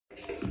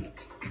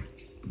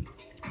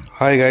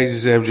Hi guys, this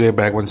is FJ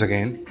back once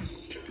again.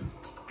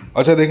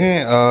 अच्छा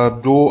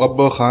देखें, जो अब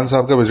खान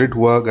साहब का विज़िट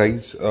हुआ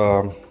गाइस,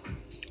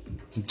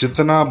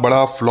 जितना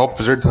बड़ा फ्लॉप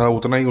विज़िट था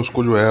उतना ही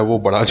उसको जो है वो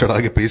बड़ा चढ़ा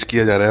के पेश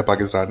किया जा रहा है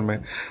पाकिस्तान में,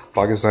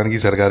 पाकिस्तान की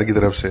सरकार की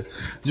तरफ से,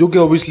 जो कि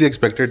ऑब्वियसली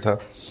एक्सपेक्टेड था।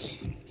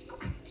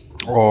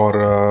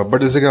 और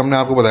बट जैसे कि हमने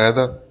आपको बताया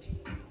था,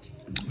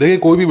 देखिए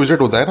कोई भी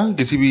विज़िट होता है ना,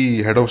 किसी भी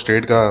हेड ऑफ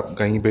स्टेट का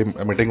कहीं पे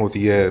मीटिंग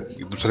होती है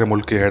दूसरे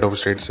मुल्क के हेड ऑफ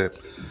स्टेट से,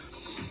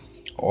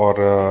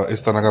 और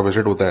इस तरह का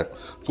विजिट होता है,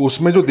 तो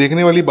उसमें जो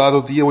देखने वाली बात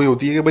होती है वही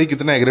होती है कि भाई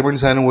कितने एग्रीमेंट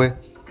साइन हुए,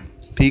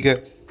 ठीक है,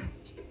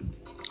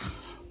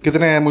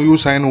 कितने एमओयू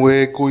साइन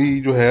हुए, कोई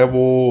जो है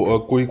वो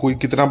कोई कोई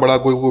कितना बड़ा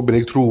कोई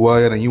ब्रेक थ्रू हुआ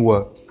या नहीं हुआ।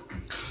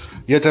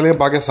 या चलें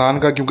पाकिस्तान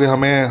का, क्योंकि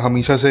हमें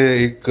हमेशा से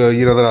एक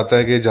ये नज़र आता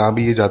है कि जहाँ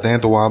भी ये जाते हैं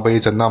तो वहाँ पे ये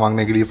चंदा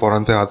मांगने के लिए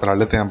फ़ौरन से हाथ फैला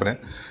लेते हैं अपने,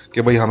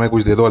 कि भाई हमें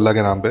कुछ दे दो अल्लाह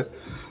के नाम पे।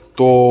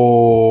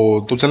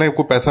 तो चलें,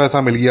 कोई पैसा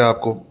वैसा मिल गया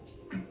आपको,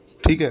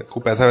 ठीक है,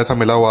 कोई पैसा वैसा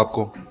मिला हो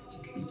आपको,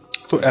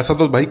 तो ऐसा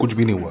तो भाई कुछ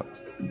भी नहीं हुआ,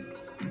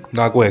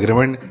 ना कोई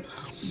एग्रीमेंट,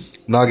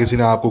 ना किसी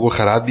ने आपको कोई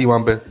खैरात दी वहाँ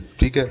पे,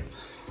 ठीक है।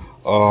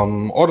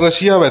 और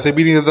रशिया वैसे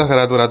भी नहीं देता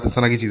खैरात वरात इस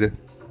तरह की चीज़ें,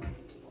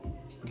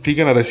 ठीक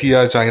है ना।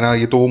 रशिया चाइना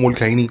ये तो वो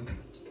मुल्क है ही नहीं,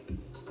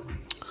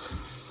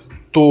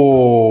 तो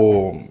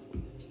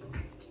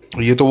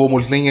ये तो वो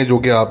मुल्क नहीं है जो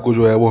कि आपको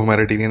जो है वो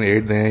ह्यूमैनिटेरियन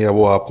एड दें, या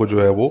वो आपको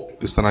जो है वो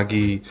इस तरह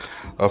की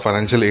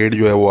फाइनेंशियल एड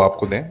जो है वो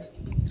आपको दें।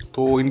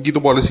 तो इनकी तो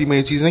पॉलिसी में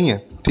ये चीज़ नहीं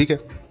है, ठीक है।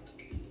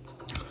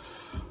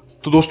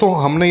 तो दोस्तों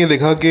हमने ये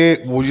देखा कि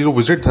वो जो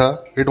विजिट था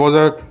it was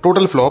a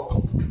total flop,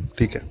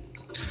 ठीक है।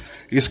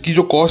 इसकी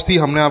जो कॉस्ट थी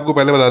हमने आपको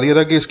पहले बता दिया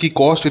था कि इसकी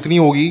कॉस्ट इतनी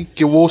होगी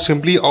कि वो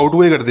सिंपली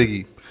आउटवे कर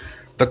देगी।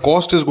 The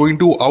cost is going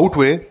to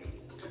outweigh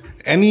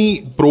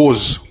any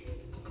pros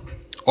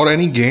और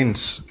any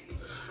gains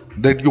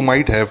that you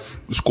might have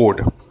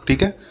scored,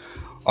 ठीक है।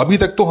 अभी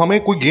तक तो हमें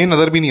कोई गेन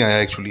नज़र भी नहीं आया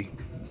एक्चुअली,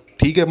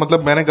 ठीक है।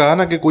 मतलब मैंने कहा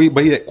ना कि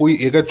कोई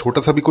एक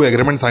छोटा सा भी कोई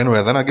एग्रीमेंट साइन हो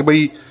जाता ना कि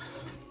भाई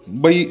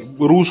भाई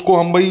रूस को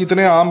हम भाई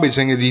इतने आम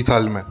बेचेंगे जी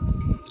थाल में,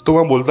 तो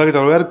मैं बोलता कि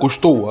चलो यार कुछ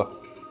तो हुआ,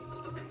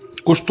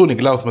 कुछ तो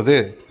निकला उसमें से,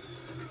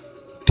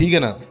 ठीक है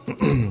ना।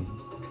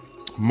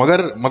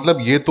 मगर मतलब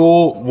ये तो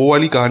वो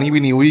वाली कहानी भी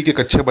नहीं हुई कि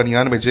कच्चे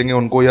बनियान बेचेंगे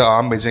उनको या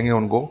आम बेचेंगे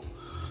उनको।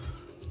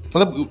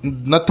 मतलब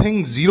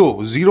nothing, zero,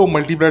 zero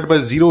multiplied by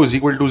zero is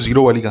equal to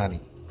zero वाली कहानी,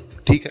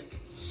 ठीक है।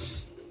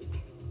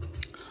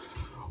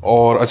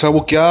 और अच्छा, वो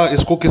क्या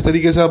इसको किस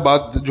तरीके से अब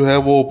बात जो है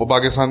वो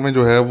पाकिस्तान में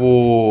जो है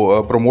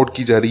वो प्रमोट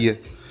की जा रही है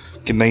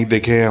कि नहीं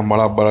देखें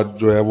हमारा बड़ा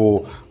जो है वो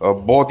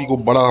बहुत ही को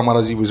बड़ा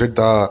हमारा जी विजिट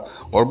था,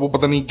 और वो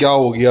पता नहीं क्या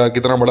हो गया,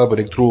 कितना बड़ा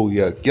ब्रेक थ्रू हो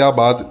गया। क्या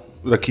बात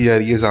रखी जा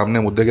रही है सामने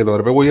मुद्दे के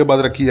तौर पे? वो ये बात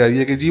रखी जा रही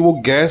है कि जी वो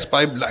गैस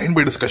पाइपलाइन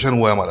पे डिस्कशन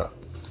हुआ है हमारा,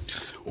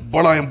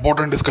 बड़ा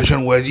इंपॉर्टेंट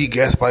डिस्कशन हुआ है जी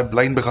गैस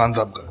पाइपलाइन पे खान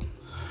साहब का,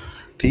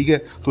 ठीक है।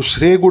 तो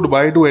से good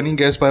by two any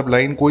gas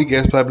pipeline, कोई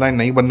गैस पाइपलाइन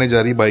नहीं बनने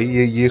जा रही भाई।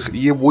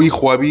 ये वही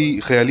ख्वाबी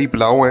ख्याली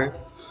पुलाव हैं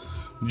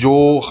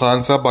जो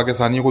खान साहब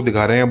पाकिस्तानियों को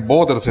दिखा रहे हैं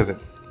बहुत अरसे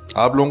से।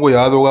 आप लोगों को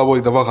याद होगा वो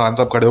एक दफ़ा खान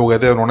साहब खड़े हो गए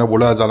थे, उन्होंने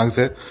बोला अचानक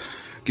से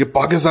कि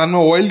पाकिस्तान में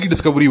ऑयल की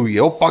डिस्कवरी हुई है,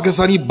 और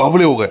पाकिस्तानी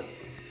बावले हो गए।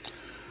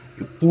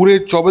 पूरे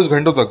 24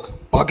 घंटों तक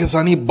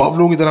पाकिस्तानी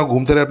बावलों की तरह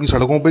घूमते रहे अपनी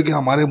सड़कों पे कि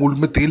हमारे मुल्क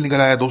में तेल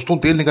निकल आया दोस्तों,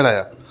 तेल निकल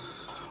आया।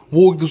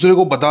 वो एक दूसरे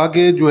को बता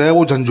के जो है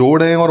वो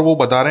झंझोड़ हैं, और वो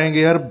बता रहे हैं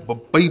कि यार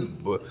भाई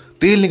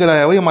तेल निकल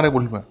आया भाई हमारे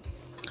मुल्क में,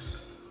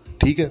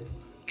 ठीक है।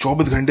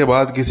 24 घंटे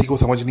बाद किसी को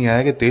समझ नहीं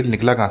आया कि तेल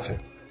निकला कहाँ से,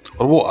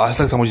 और वो आज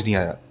तक समझ नहीं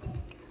आया।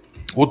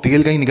 वो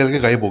तेल कहीं निकल के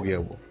गायब हो गया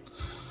वो,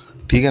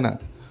 ठीक है ना।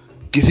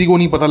 किसी को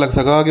नहीं पता लग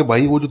सका कि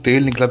भाई वो जो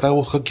तेल निकला था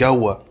वो उसका क्या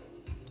हुआ,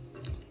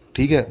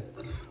 ठीक है।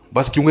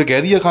 बस क्योंकि कह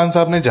दिया खान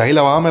साहब ने, जाहिल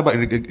आवाम है,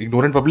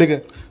 इग्नोरेंट पब्लिक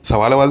है,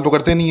 सवाल ववाल तो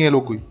करते नहीं है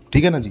लोग कोई,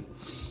 ठीक है ना जी।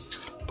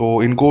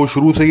 तो इनको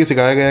शुरू से ये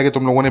सिखाया गया है कि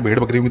तुम लोगों ने भेड़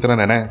बकरियों की तरह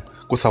रहना है,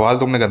 कोई सवाल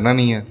तुमने करना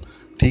नहीं है,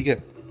 ठीक है।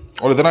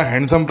 और इतना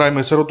हैंडसम प्राइम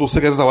मिनिस्टर हो तो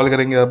उससे कैसे सवाल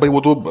करेंगे आप? भाई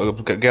वो तो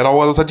कह रहा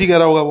होगा तो सच ही कह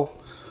रहा होगा,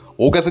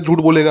 वो कैसे झूठ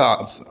बोलेगा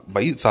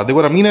भाई? सादे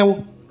और अमीन है वो,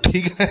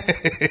 ठीक है।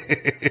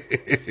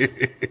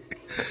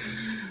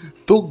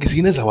 तो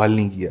किसी ने सवाल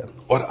नहीं किया,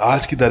 और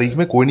आज की तारीख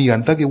में कोई नहीं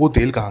जानता कि वो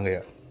तेल कहाँ गया,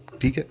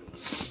 ठीक है।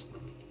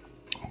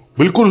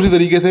 बिल्कुल उसी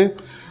तरीके से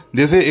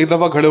जैसे एक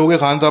दफ़ा खड़े हो गए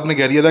खान साहब ने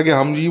कह दिया था कि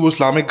हम जी वो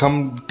इस्लामिक हम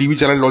टीवी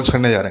चैनल लॉन्च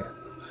करने जा रहे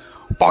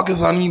हैं।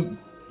 पाकिस्तानी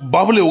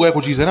बावले हो गए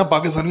कुछ चीज़ है ना,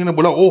 पाकिस्तानी ने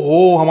बोला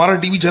ओहो हमारा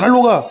टीवी चैनल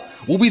होगा,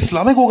 वो भी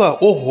इस्लामिक होगा,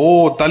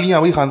 ओहो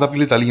तालियां भाई खान साहब के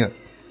लिए तालियां,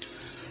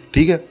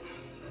 ठीक है।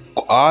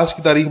 आज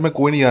की तारीख में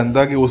कोई नहीं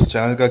जानता कि उस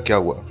चैनल का क्या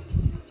हुआ,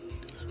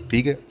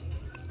 ठीक है।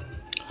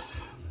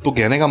 तो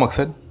कहने का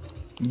मकसद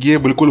ये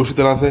बिल्कुल उसी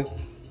तरह से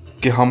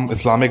कि हम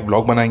इस्लामिक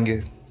ब्लॉग बनाएंगे,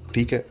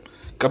 ठीक है।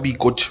 कभी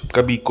कुछ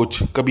कभी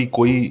कुछ, कभी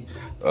कोई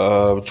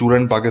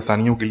चूरन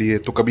पाकिस्तानियों के लिए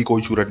तो कभी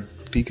कोई चूरन,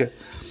 ठीक है।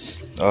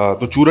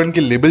 तो चूरन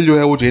के लेबल जो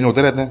है वो चेंज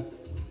होते रहते हैं,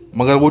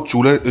 मगर वो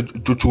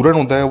जो चूरन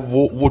होता है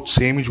वो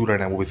सेम ही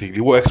चूरन है। वो बेसिकली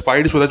वो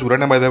एक्सपायर्ड शुदा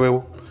चूरन है बाय द वे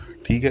वो,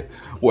 ठीक है।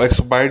 वो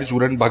एक्सपायर्ड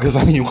चूरन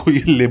पाकिस्तानियों को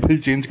ये लेबल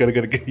चेंज कर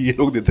करके ये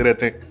लोग देते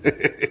रहते हैं।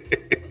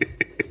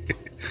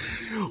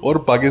 और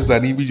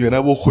पाकिस्तानी भी जो है ना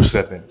वो खुश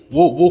रहते हैं,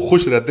 वो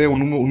खुश रहते हैं,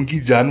 उनकी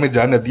जान में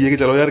जान रहती है कि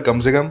चलो यार कम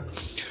से कम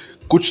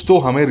कुछ तो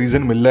हमें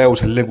रीज़न मिल रहा है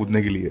उछलने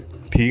कूदने के लिए,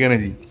 ठीक ठीक है ना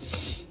जी।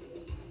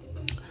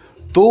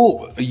 तो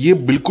ये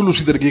बिल्कुल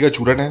उसी तरीके का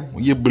चूरन है,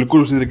 ये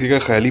बिल्कुल उसी तरीके का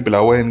ख्याली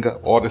पिलावा है इनका,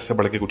 और इससे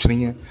बढ़ के कुछ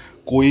नहीं है।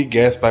 कोई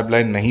गैस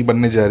पाइपलाइन नहीं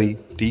बनने जा रही,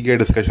 ठीक है।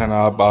 डिस्कशन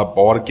आप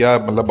और क्या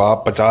मतलब,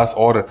 आप 50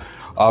 और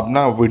आप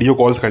ना वीडियो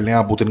कॉल्स कर लें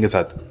आप पुतिन के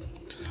साथ,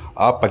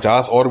 आप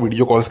 50 और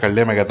वीडियो कॉल्स कर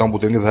लें, मैं कहता हूँ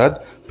पुतिन के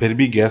साथ, फिर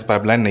भी गैस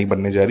पाइपलाइन नहीं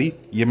बनने जा रही।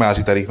 ये मैं आज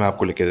की तारीख में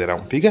आपको लिख के दे रहा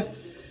हूँ, ठीक है।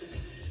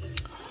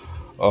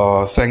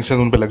 सैंक्शन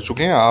उन पे लग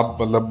चुके हैं। आप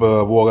मतलब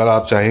वो अगर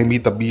आप चाहें भी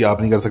तब भी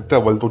आप नहीं कर सकते।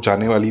 अव्वल तो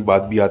चाहने वाली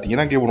बात भी आती है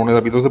ना कि उन्होंने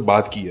अभी तो से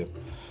बात की है।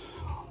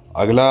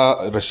 अगला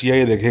रशिया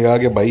ये देखेगा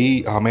कि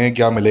भाई हमें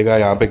क्या मिलेगा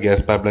यहाँ पे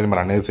गैस पाइपलाइन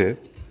बनाने से,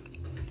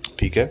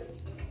 ठीक है।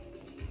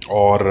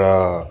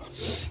 और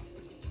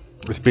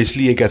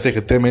स्पेशली एक ऐसे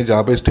खत्ते में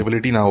जहाँ पे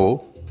स्टेबिलिटी ना हो,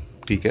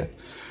 ठीक है,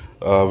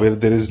 where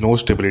there is no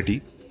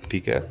stability,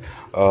 ठीक है।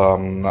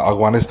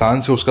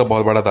 अफगानिस्तान से उसका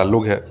बहुत बड़ा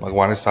ताल्लुक है।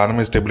 अफगानिस्तान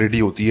में स्टेबिलिटी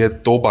होती है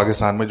तो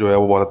पाकिस्तान में जो है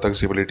वो बहुत हद तक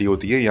स्टेबिलिटी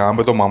होती है। यहाँ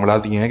पे तो मामला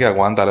ये हैं कि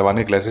अफगान तालिबान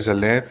के क्लैशेस चल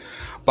रहे हैं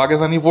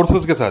पाकिस्तानी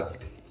फोर्सेस के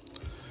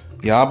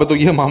साथ, यहाँ पे तो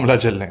ये मामला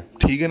चल रहे हैं,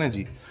 ठीक है ना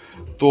जी।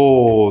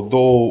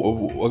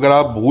 तो अगर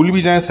आप भूल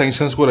भी जाएं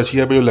सैंक्शंस को,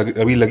 रशिया पे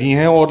जो अभी लगी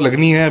हैं और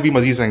लगनी है अभी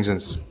मज़ीद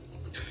सैंक्शंस,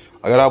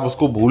 अगर आप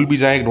उसको भूल भी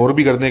जाएं, इग्नोर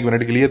भी कर दें एक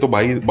मिनट के लिए, तो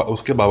भाई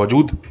उसके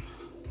बावजूद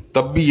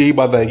तब भी यही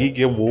बात आएगी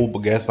कि वो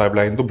गैस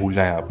पाइपलाइन तो भूल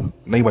जाएं आप,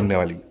 नहीं बनने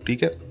वाली,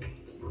 ठीक है।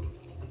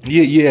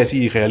 ये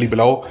ऐसी ख्याली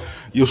पिलाओ,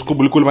 ये उसको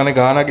बिल्कुल मैंने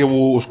कहा ना कि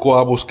वो उसको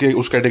आप उसके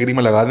उस कैटेगरी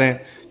में लगा दें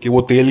कि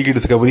वो तेल की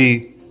डिस्कवरी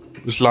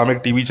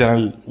इस्लामिक टीवी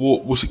चैनल,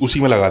 वो उसी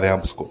में लगा दें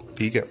आप उसको,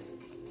 ठीक है।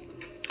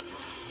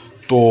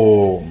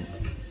 तो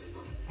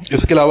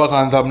इसके अलावा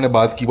खान साहब ने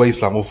बात की भाई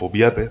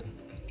इस्लामोफोबिया पे,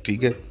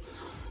 ठीक है।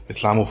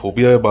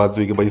 इस्लामोफोबिया पे बात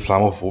हुई कि भाई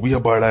इस्लामोफोबिया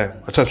बढ़ रहा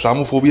है। अच्छा,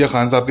 इस्लामोफोबिया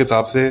खान साहब के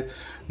हिसाब से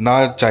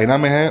ना चाइना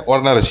में है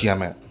और ना रशिया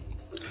में है।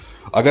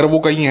 अगर वो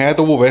कहीं है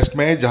तो वो वेस्ट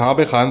में है, जहाँ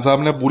पे खान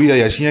साहब ने पूरी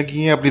अयाशियाँ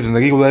की हैं, अपनी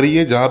ज़िंदगी गुजारी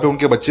है, जहाँ पे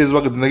उनके बच्चे इस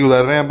वक्त ज़िंदगी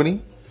गुजार रहे हैं अपनी,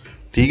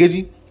 ठीक है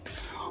जी।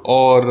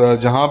 और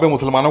जहाँ पे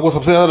मुसलमानों को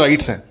सबसे ज़्यादा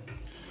राइट्स हैं।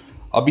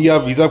 अभी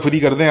आप वीज़ा फ्री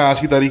कर दें आज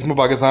की तारीख में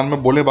पाकिस्तान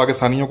में, बोले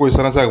पाकिस्तानियों को इस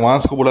तरह से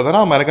अफगान्स को बोला था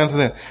ना अमेरिकन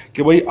से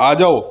कि भाई आ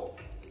जाओ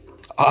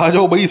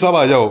भाई, सब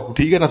आ जाओ,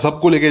 ठीक है ना,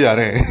 सबको लेके जा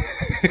रहे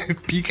हैं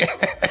ठीक है।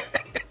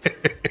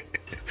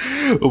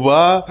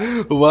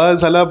 वाह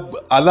साला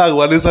आधा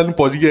अफगानिस्तान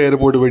पहुंच गया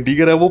एयरपोर्ट में, ठीक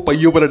है ना, वो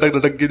पहियों पर लटक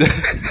लटक के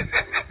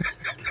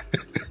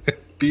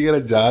ठीक है ना,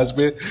 जहाज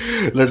पे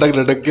लटक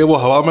लटक के वो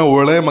हवा में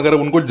उड़ रहे हैं, मगर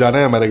उनको जाना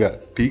है अमेरिका,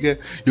 ठीक है।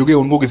 क्योंकि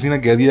उनको किसी ने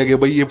कह दिया कि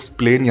भाई ये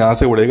प्लेन यहाँ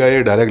से उड़ेगा,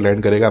 ये डायरेक्ट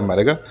लैंड करेगा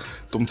अमेरिका,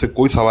 तुमसे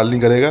कोई सवाल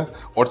नहीं करेगा,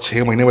 और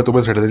 6 महीने में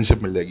तुम्हें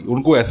सिटीजनशिप मिल जाएगी।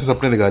 उनको ऐसे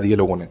सपने दिखा दिए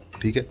लोगों ने,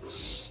 ठीक है।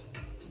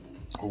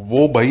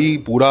 वो भाई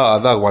पूरा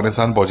आधा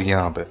अफगानिस्तान पहुंच गया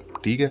यहाँ पे,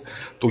 ठीक है।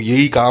 तो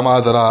यही काम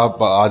आज ज़रा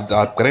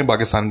आप करें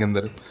पाकिस्तान के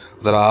अंदर,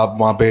 ज़रा आप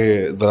वहाँ पे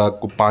ज़रा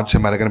 5-6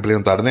 अमेरिकन प्लेन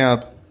उतार दें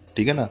आप,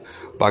 ठीक है ना,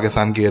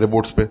 पाकिस्तान के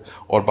एयरपोर्ट्स पे,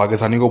 और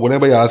पाकिस्तानी को बोले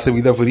भाई आज से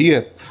वीज़ा फ्री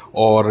है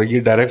और ये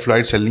डायरेक्ट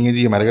फ़्लाइट चलनी है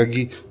जी अमेरिका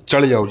की,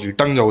 चढ़ जाओ जी,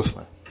 टंग जाओ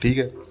उसमें, ठीक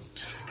है।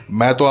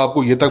 मैं तो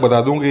आपको ये तक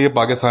बता दूं कि ये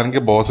पाकिस्तान के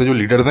बहुत से जो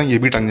लीडर्स हैं ये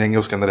भी टंग जाएंगे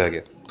उसके अंदर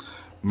आगे,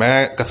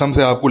 मैं कसम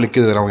से आपको लिख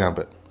के दे रहा हूँ यहाँ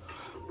पे।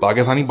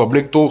 पाकिस्तानी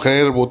पब्लिक तो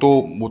खैर वो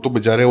तो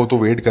बेचारे वो तो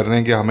वेट कर रहे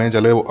हैं कि हमें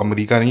चले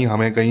अमेरिका नहीं,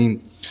 हमें कहीं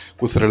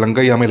कोई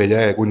श्रीलंका ही हमें ले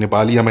जाए, कोई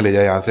नेपाल ही हमें ले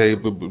जाए यहाँ से,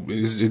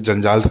 इस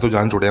जंजाल से तो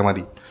जान छुटे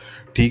हमारी,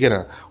 ठीक है ना।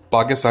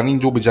 पाकिस्तानी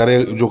जो बेचारे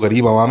जो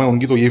गरीब आवाम है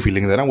उनकी तो ये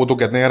फीलिंग है ना, वो तो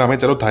कहते हैं यार हमें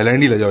चलो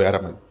थाईलैंड ही ले जाओ यार,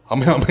 हमें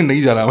हमें हमें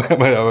नहीं जाना,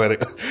 हमें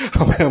अमेरिका,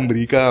 हमें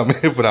अमेरिका,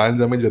 हमें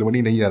फ्रांस, हमें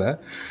जर्मनी नहीं जाना,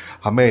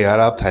 हमें यार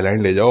आप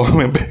थाईलैंड ले जाओ,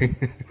 हमें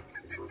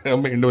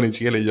हमें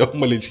इंडोनेशिया ले जाओ,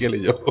 मलेशिया ले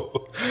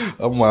जाओ,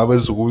 हम वहाँ पर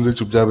सुकून से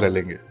चुपचाप रह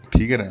लेंगे,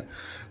 ठीक है ना।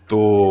 तो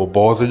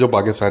बहुत से जो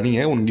पाकिस्तानी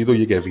हैं उनकी तो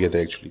ये कैफियत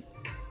है एक्चुअली।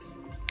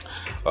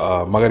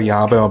 मगर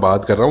यहाँ पे मैं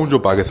बात कर रहा हूँ जो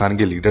पाकिस्तान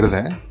के लीडर्स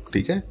हैं,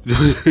 ठीक है,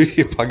 जो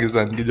ये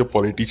पाकिस्तान के जो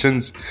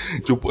पॉलिटिशियंस,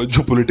 जो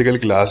पॉलिटिकल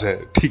क्लास है,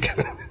 ठीक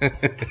है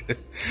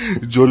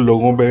जो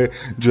लोगों पे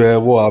जो है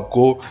वो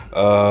आपको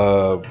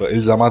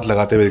इल्ज़ामात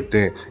लगाते हुए देखते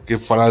हैं कि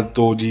फ़ला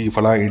तो जी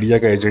फ़ला इंडिया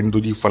का एजेंट, तो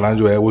जी फ़ला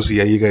जो है वो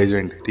CIA का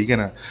एजेंट, ठीक है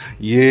ना।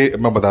 ये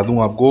मैं बता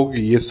दूँ आपको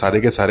कि ये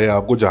सारे के सारे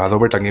आपको जहाज़ों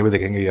पर टंगे हुए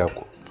दिखेंगे ये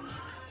आपको,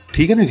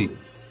 ठीक है ना जी।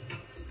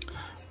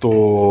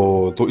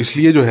 तो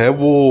इसलिए जो है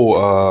वो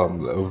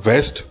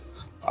वेस्ट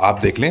आप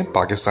देख लें,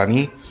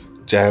 पाकिस्तानी,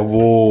 चाहे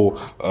वो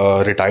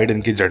रिटायर्ड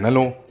इनके जनरल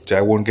हों,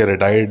 चाहे वो उनके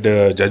रिटायर्ड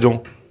जज हों,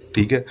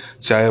 ठीक है,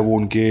 चाहे वो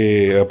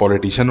उनके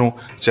पॉलिटिशियन हों,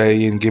 चाहे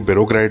ये इनके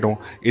ब्यूरोक्रेट हों,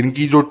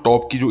 इनकी जो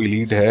टॉप की जो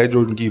इलीट है,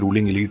 जो इनकी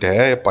रूलिंग इलीट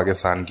है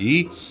पाकिस्तान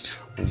की,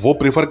 वो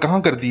प्रेफर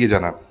कहाँ करती है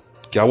जाना?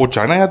 क्या वो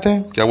चाइना आते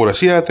हैं? क्या वो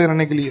रशिया आते हैं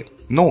रहने के लिए?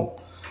 No,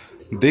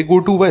 they go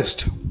to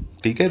west,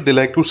 ठीक है, they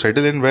like to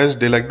settle in west,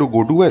 they like to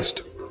go to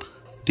west,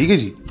 ठीक है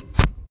जी।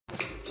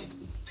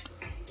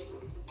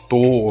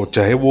 तो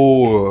चाहे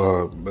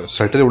वो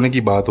सेटल होने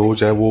की बात हो,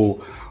 चाहे वो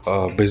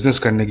बिजनेस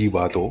करने की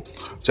बात हो,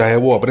 चाहे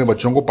वो अपने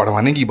बच्चों को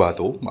पढ़वाने की बात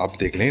हो, आप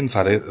देख लें इन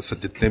सारे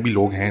जितने भी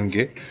लोग हैं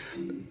इनके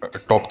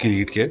टॉप की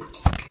लीड के,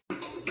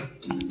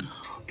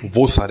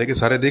 वो सारे के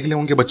सारे देख लें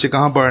उनके बच्चे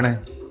कहाँ पढ़ रहे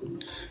हैं।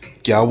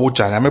 क्या वो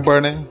चाइना में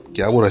पढ़ रहे हैं?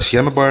 क्या वो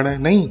रशिया में पढ़ रहे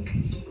हैं? नहीं,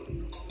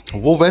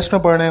 वो वेस्ट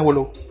में पढ़ रहे हैं वो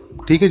लोग,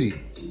 ठीक है जी।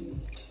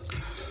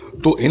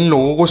 तो इन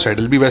लोगों को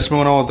सेटल भी वेस्ट में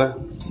होना होता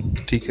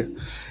है, ठीक है,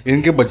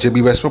 इनके बच्चे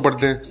भी वेस्ट में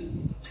पढ़ते हैं,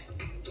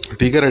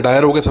 ठीक है,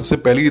 रिटायर हो गए सबसे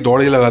पहली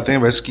दौड़ ये लगाते हैं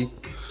वेस्ट की,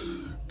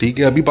 ठीक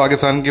है। अभी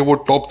पाकिस्तान के वो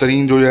टॉप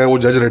तरीन जो है वो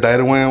जज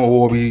रिटायर हुए हैं,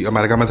 वो अभी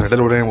अमेरिका में सेटल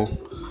हो रहे हैं वो,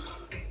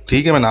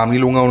 ठीक है, मैं नाम नहीं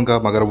लूँगा उनका,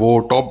 मगर वो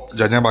टॉप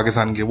जज हैं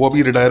पाकिस्तान के, वो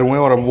अभी रिटायर हुए हैं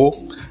और अब वो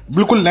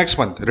बिल्कुल नेक्स्ट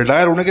मंथ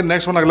रिटायर होने के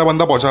नेक्स्ट मंथ अगला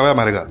बंदा पहुंचा हुआ है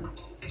अमेरिका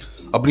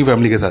अपनी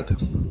फैमिली के साथ,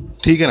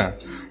 ठीक है ना,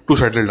 टू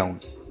सेटल डाउन।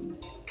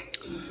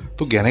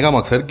 तो कहने का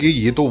मकसद कि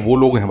ये तो वो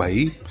लोग हैं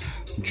भाई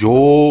जो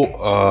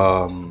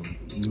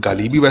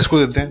गाली भी वेस्ट को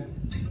देते हैं,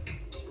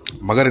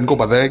 मगर इनको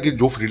पता है कि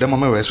जो फ्रीडम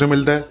हमें वेस्ट में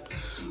मिलता है,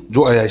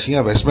 जो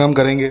अयाशियाँ वेस्ट में हम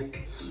करेंगे,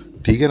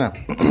 ठीक है ना,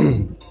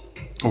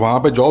 वहाँ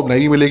पे जॉब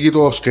नहीं मिलेगी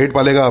तो अब स्टेट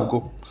पालेगा आपको,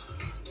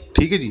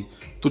 ठीक है जी।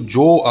 तो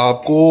जो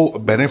आपको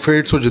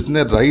बेनिफिट्स और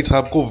जितने राइट्स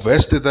आपको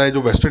वेस्ट देता है,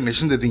 जो वेस्टर्न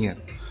नेशन देती हैं,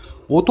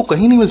 वो तो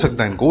कहीं नहीं मिल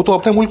सकता इनको, वो तो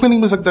अपने मुल्क में नहीं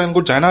मिल सकता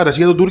इनको। चाइना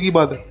रशिया तो दूर की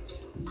बात है,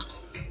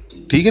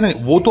 ठीक है ना,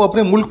 वो तो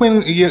अपने मुल्क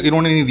में ये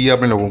इन्होंने नहीं दिया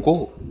अपने लोगों को,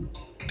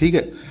 ठीक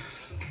है।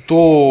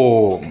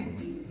 तो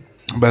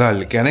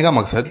बहरहाल कहने का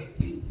मकसद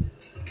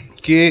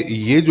कि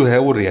ये जो है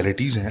वो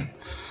रियलिटीज़ हैं।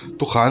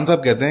 तो खान साहब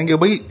कहते हैं कि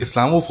भाई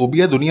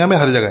इस्लामोफोबिया दुनिया में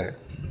हर जगह है,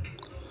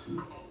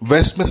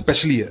 वेस्ट में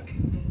स्पेशली है,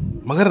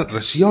 मगर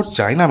रशिया और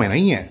चाइना में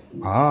नहीं है।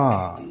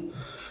 हाँ,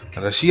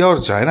 रशिया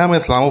और चाइना में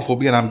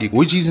इस्लामोफोबिया नाम की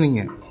कोई चीज़ नहीं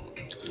है,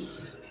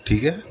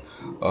 ठीक है।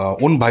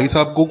 उन भाई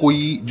साहब को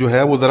कोई जो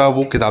है वो ज़रा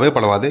वो किताबें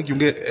पढ़वा दे,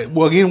 क्योंकि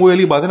वो अगेन वो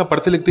वाली बात है ना,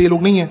 पढ़ते लिखते ये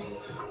लोग नहीं है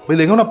भाई।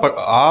 देखो ना,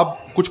 आप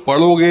कुछ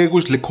पढ़ोगे,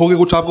 कुछ लिखोगे,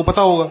 कुछ आपको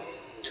पता होगा,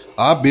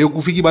 आप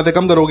बेवकूफ़ी की बातें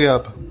कम करोगे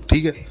आप,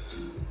 ठीक है।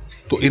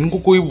 तो इनको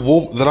कोई वो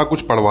ज़रा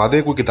कुछ पढ़वा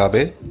दे, कोई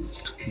किताबें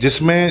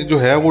जिसमें जो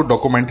है वो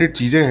डॉक्यूमेंटेड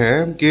चीज़ें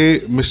हैं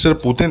कि मिस्टर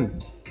पुतिन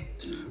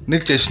ने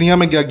चेचनिया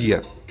में क्या किया,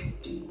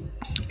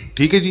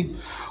 ठीक है जी,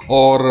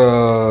 और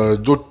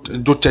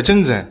जो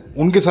चेचन्स हैं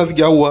उनके साथ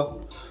क्या हुआ,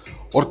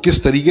 और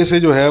किस तरीके से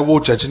जो है वो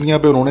चेचनिया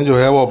पे उन्होंने जो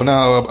है वो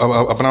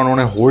अपना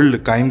उन्होंने होल्ड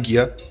कायम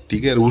किया,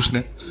 ठीक है, रूस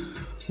ने।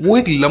 वो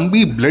एक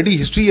लंबी ब्लडी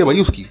हिस्ट्री है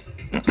भाई उसकी।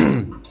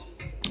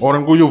 और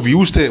उनको जो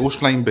व्यूज़ थे उस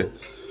टाइम पे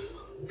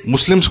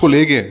मुस्लिम्स को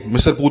लेके,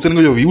 मिस्टर पुतिन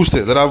के जो व्यूज़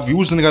थे, ज़रा आप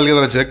व्यूज़ निकाल के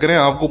ज़रा चेक करें,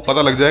 आपको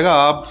पता लग जाएगा,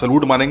 आप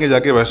सलूट मारेंगे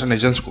जाके वेस्टर्न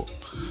नेशंस को,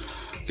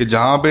 कि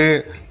जहाँ पे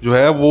जो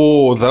है वो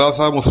ज़रा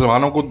सा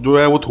मुसलमानों को जो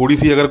है वो थोड़ी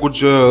सी अगर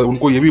कुछ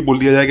उनको ये भी बोल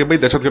दिया जाए कि भाई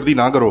दहशतगर्दी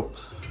ना करो,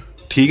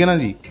 ठीक है ना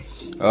जी,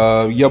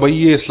 या भाई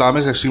ये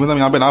इस्लामिक एक्सट्रीमिज्म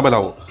यहाँ पे ना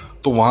फैलाओ,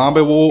 तो वहाँ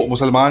पे वो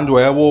मुसलमान जो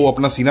है वो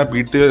अपना सीना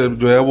पीटते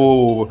जो है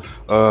वो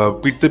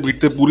पीटते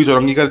पीटते पूरी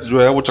चौरंगी का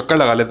जो है वो चक्कर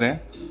लगा लेते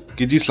हैं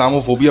कि जी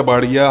इस्लामोफोबिया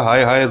बढ़ गया,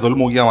 हाय हाय जुल्म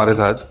हो गया हमारे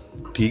साथ,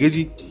 ठीक है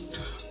जी।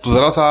 तो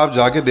ज़रा सा आप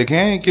जाके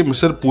देखें कि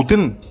मिस्टर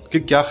पुतिन के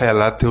क्या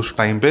ख्यालात थे उस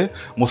टाइम पे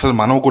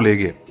मुसलमानों को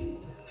लेके,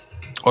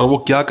 और वो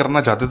क्या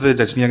करना चाहते थे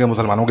चेचनिया के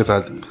मुसलमानों के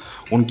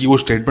साथ। उनकी वो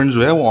स्टेटमेंट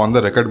जो है वो ऑन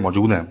द रिकॉर्ड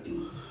मौजूद हैं,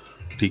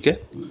 ठीक है।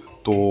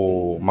 तो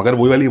मगर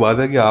वही वाली बात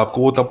है कि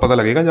आपको वो तब पता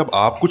लगेगा जब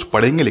आप कुछ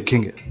पढ़ेंगे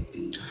लिखेंगे।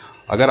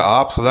 अगर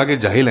आप सदा के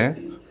जाहिल हैं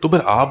तो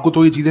फिर आपको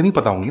तो ये चीज़ें नहीं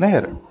पता होंगी ना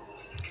यार,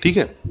 ठीक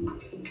है।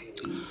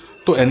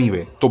 तो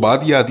एनीवे, तो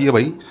बात ये आती है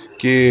भाई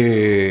कि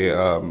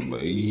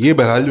ये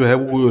बहरहाल जो है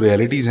वो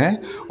रियलिटीज़ हैं।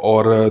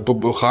 और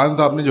तो खान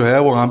साहब ने जो है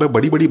वहाँ पे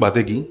बड़ी बड़ी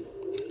बातें की,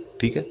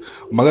 ठीक है,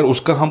 मगर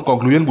उसका हम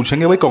कंक्लूजन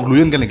पूछेंगे, भाई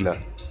कंक्लूजन क्या निकला,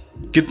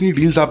 कितनी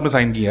डील्स आपने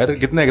साइन की यार,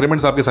 कितने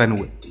एग्रीमेंट्स आपके साइन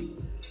हुए,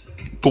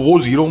 तो वो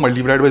 0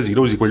 multiplied by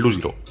 0 is equal to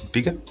 0,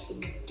 ठीक है।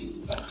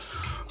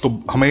 तो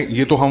हमें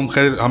ये तो हम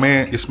खैर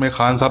हमें इसमें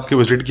खान साहब के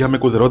विजिट की हमें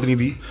कोई ज़रूरत नहीं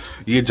थी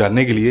ये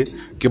जानने के लिए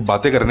कि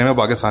बातें करने में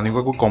पाकिस्तानियों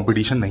का कोई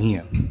कंपटीशन नहीं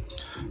है।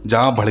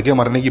 जहाँ भड़के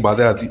मरने की बात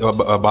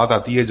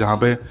आती है, जहाँ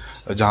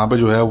पे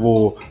जो है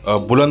वो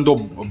बुलंद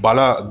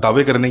बाला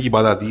दावे करने की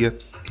बात आती है,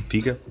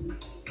 ठीक है,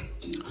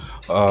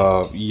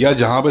 या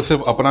जहाँ पे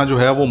सिर्फ अपना जो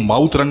है वो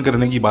माउथ रन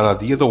करने की बात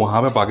आती है, तो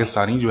वहाँ पे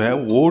पाकिस्तानी जो है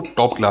वो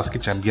टॉप क्लास के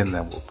चैंपियन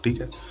हैं वो,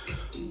 ठीक है।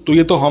 तो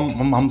ये तो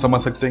हम समझ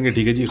सकते हैं कि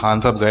ठीक है जी,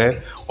 खान साहब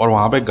गए और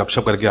वहाँ पे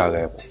गपशप करके आ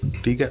गए वो,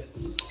 ठीक है,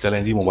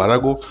 चलें जी,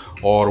 मुबारक हो।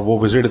 और वो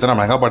विजिट इतना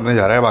महंगा पड़ने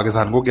जा रहा है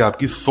पाकिस्तान को कि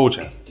आपकी सोच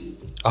है,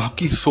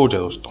 आपकी सोच है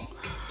दोस्तों।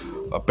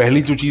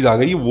 पहली जो चीज़ आ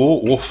गई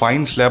वो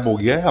फाइन स्लैब हो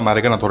गया है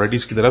अमेरिकन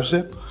अथॉरिटीज़ की तरफ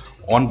से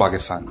ऑन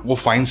पाकिस्तान, वो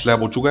फाइन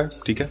स्लैब हो चुका है,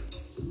 ठीक है।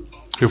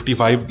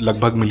 55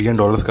 लगभग मिलियन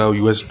डॉलर्स का,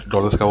 US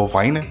डॉलर्स का वो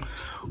फाइन है,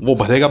 वो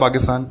भरेगा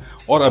पाकिस्तान।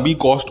 और अभी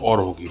कॉस्ट और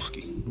होगी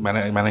उसकी,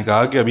 मैंने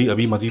कहा कि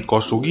अभी मज़ीद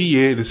कॉस्ट होगी,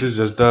 ये this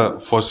is just the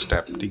first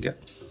step, ठीक है।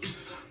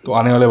 तो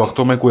आने वाले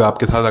वक्तों में कोई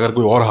आपके साथ अगर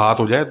कोई और हाथ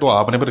हो जाए तो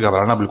आपने फिर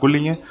घबराना बिल्कुल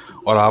नहीं है,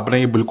 और आपने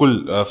ये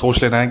बिल्कुल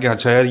सोच लेना है कि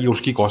अच्छा यार ये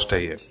उसकी कॉस्ट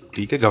है ये,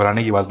 ठीक है,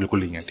 घबराने की बात बिल्कुल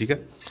नहीं है, ठीक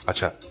है।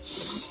 अच्छा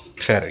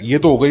खैर, ये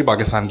तो हो गई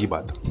पाकिस्तान की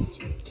बात।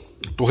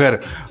 तो खैर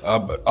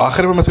अब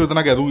आखिर में मैं सिर्फ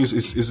इतना कह दूँ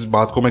इस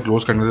बात को मैं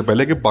क्लोज करने से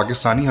पहले कि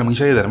पाकिस्तानी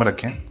हमेशा ये ध्यान में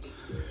रखें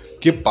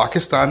कि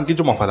पाकिस्तान के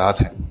जो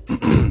मफादात हैं,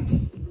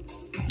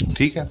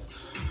 ठीक है,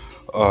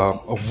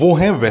 वो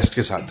हैं वेस्ट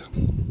के साथ,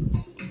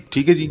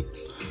 ठीक है जी।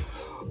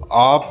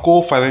 आपको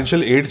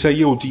फाइनेंशियल एड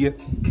चाहिए होती है,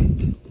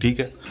 ठीक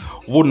है,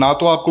 वो ना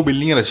तो आपको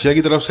मिलनी है रशिया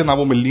की तरफ से, ना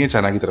वो मिलनी है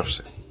चाइना की तरफ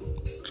से,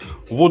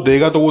 वो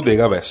देगा तो वो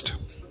देगा वेस्ट,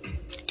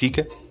 ठीक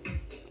है।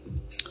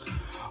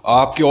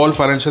 आपके ऑल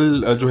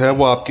फाइनेंशियल जो है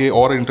वो आपके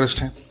और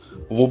इंटरेस्ट हैं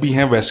वो भी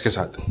हैं वेस्ट के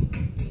साथ,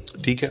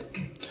 ठीक है।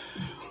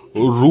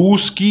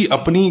 रूस की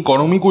अपनी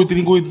इकोनॉमी कोई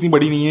इतनी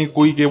बड़ी नहीं है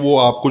कोई कि वो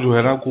आपको जो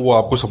है ना वो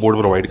आपको सपोर्ट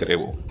प्रोवाइड करे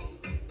वो,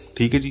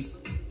 ठीक है जी।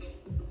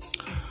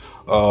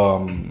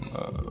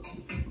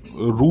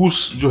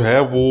 रूस जो है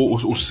वो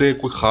उससे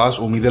कोई ख़ास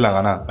उम्मीदें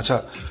लगाना,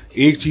 अच्छा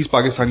एक चीज़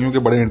पाकिस्तानियों के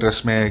बड़े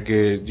इंटरेस्ट में है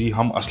कि जी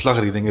हम असला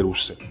ख़रीदेंगे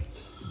रूस से।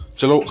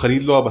 चलो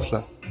ख़रीद लो आप असला,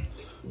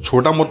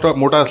 छोटा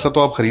मोटा असला तो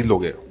आप ख़रीद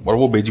लोगे और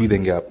वो बेच भी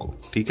देंगे आपको,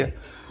 ठीक है।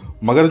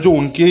 मगर जो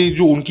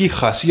उनकी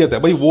खासियत है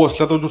भाई, वो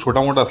असला तो जो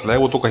छोटा मोटा असला है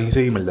वो तो कहीं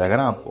से ही मिल जाएगा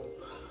ना आपको,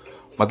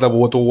 मतलब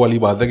वो तो वो वाली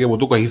बात है कि वो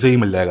तो कहीं से ही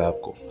मिल जाएगा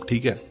आपको,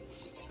 ठीक है।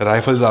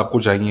 राइफल्स आपको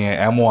चाहिए,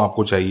 एमओ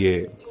आपको चाहिए,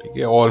 ठीक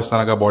है, और इस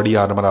तरह का बॉडी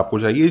आर्मर आपको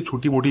चाहिए,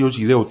 छोटी मोटी जो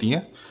चीज़ें होती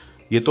हैं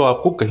ये तो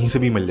आपको कहीं से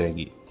भी मिल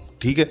जाएंगी,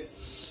 ठीक है।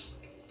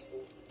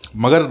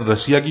 मगर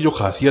रसिया की जो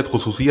खासियत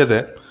खुसूसियत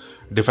है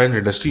डिफेंस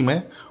इंडस्ट्री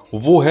में,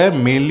 वो है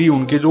मेनली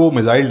उनके जो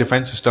मिसाइल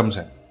डिफेंस सिस्टम्स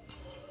हैं,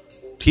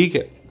 ठीक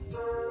है,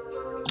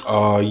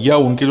 या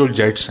उनके जो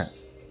जेट्स हैं,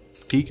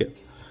 ठीक है।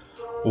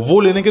 वो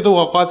लेने के तो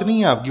औकात नहीं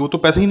है आपकी, वो तो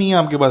पैसे ही नहीं है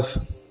आपके पास,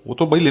 वो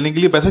तो भाई लेने के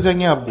लिए पैसे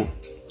चाहिए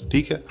आपको,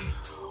 ठीक है।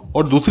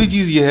 और दूसरी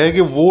चीज़ ये है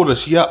कि वो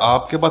रशिया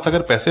आपके पास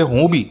अगर पैसे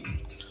हों भी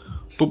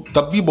तो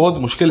तब भी बहुत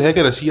मुश्किल है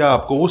कि रशिया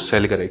आपको वो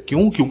सेल करे।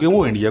 क्यों? क्योंकि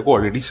वो इंडिया को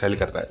ऑलरेडी सेल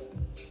कर रहा है,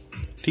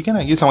 ठीक है ना,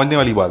 ये समझने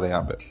वाली बात है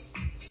यहाँ पे।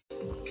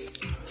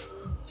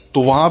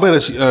 तो वहाँ पे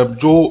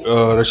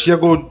रशिया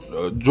को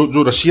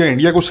जो रशिया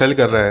इंडिया को सेल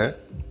कर रहा है,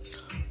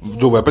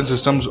 जो वेपन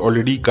सिस्टम्स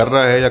ऑलरेडी कर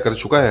रहा है या कर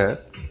चुका है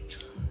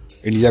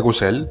इंडिया को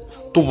सेल,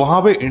 तो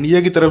वहाँ पे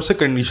इंडिया की तरफ से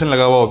कंडीशन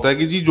लगा हुआ होता है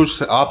कि जी जो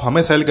आप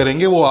हमें सेल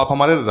करेंगे वो आप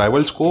हमारे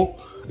राइवल्स को,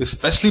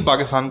 स्पेशली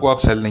पाकिस्तान को आप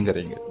सेल नहीं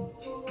करेंगे,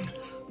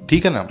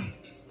 ठीक है ना।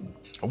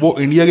 वो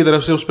इंडिया की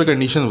तरफ से उस पर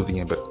कंडीशन होती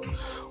हैं फिर।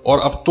 और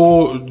अब तो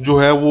जो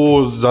है वो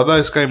ज़्यादा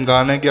इसका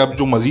इम्कान है कि अब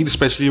जो मज़ीद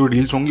स्पेशली वो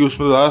डील्स होंगी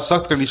उसमें ज़्यादा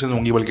सख्त कंडीशन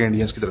होंगी बल्कि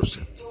इंडियंस की तरफ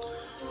से,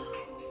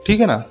 ठीक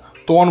है ना।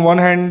 तो on one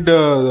hand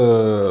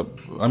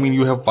I mean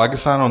you have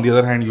Pakistan, on the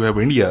other hand you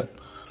have India.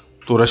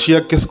 तो रशिया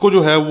किसको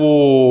जो है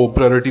वो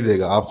प्रायोरिटी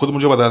देगा, आप खुद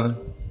मुझे बता दें।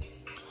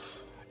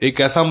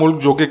 एक ऐसा मुल्क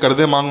जो कि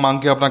कर्जे मांग मांग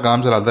के अपना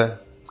काम चलाता है,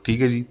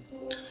 ठीक है जी,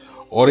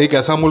 और एक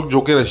ऐसा मुल्क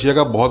जो कि रशिया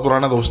का बहुत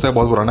पुराना दोस्त है,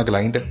 बहुत पुराना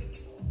क्लाइंट है,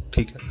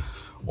 ठीक है,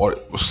 और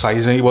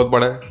साइज़ में भी बहुत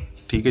बड़ा है,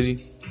 ठीक है जी,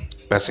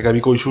 पैसे का भी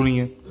कोई इशू नहीं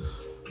है।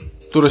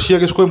 तो रशिया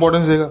किसको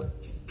इंपॉर्टेंस देगा?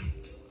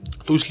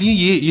 तो इसलिए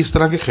ये इस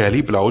तरह के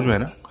ख्याली पुलाव जो है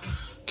ना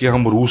कि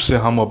हम रूस से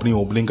हम अपनी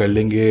ओपनिंग कर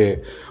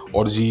लेंगे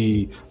और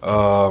जी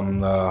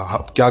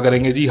क्या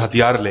करेंगे जी,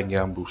 हथियार लेंगे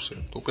हम रूस से।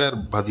 तो यार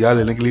हथियार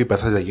लेने के लिए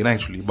पैसा चाहिए ना,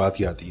 एक्चुअली बात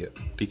ही आती है,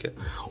 ठीक है।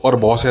 और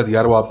बहुत से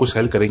हथियार वो आपको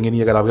सेल करेंगे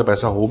नहीं अगर आपके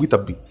पैसा हो भी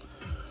तब भी,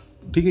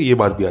 ठीक है, ये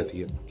बात भी आती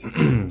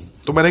है।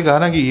 तो मैंने कहा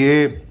ना कि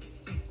ये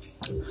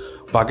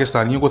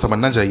पाकिस्तानियों को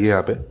समझना चाहिए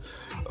यहाँ पे।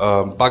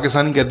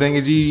 पाकिस्तानी कहते हैं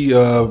कि जी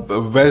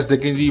वेस्ट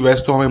देखें जी,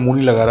 वेस्ट तो हमें मुंह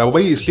नहीं लगा रहा है।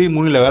 भाई इसलिए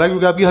मुंह नहीं लगा रहा है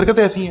क्योंकि आपकी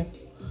हरकतें ऐसी हैं।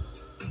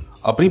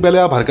 अपनी पहले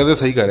आप हरकतें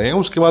सही करें,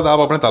 उसके बाद आप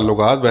अपने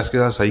ताल्लुकात वेस्ट के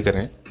साथ सही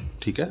करें,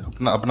 ठीक है।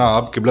 अपना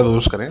आप किबला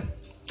दुरुस्त करें।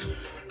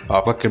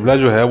 आपका किबला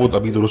जो है वो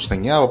अभी दुरुस्त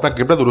नहीं है, आप अपना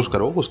किबला दुरुस्त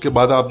करो। उसके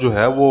बाद आप जो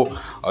है वो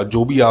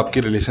जो भी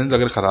आपके रिलेशन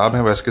अगर ख़राब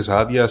हैं वेस्ट के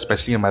साथ या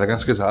स्पेशली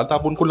अमेरिकन के साथ,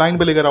 आप उनको लाइन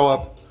पे लेकर आओ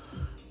आप,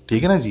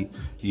 ठीक है ना जी।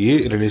 ये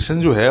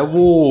रिलेशन जो है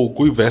वो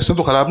कोई वेस्ट ने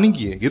तो ख़राब नहीं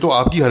किए, ये तो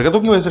आपकी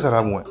हरकतों की वजह से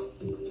ख़राब हुए हैं,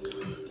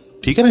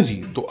 ठीक है ना जी।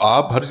 तो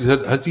आप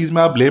हर चीज़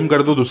में आप ब्लेम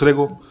कर दो दूसरे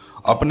को,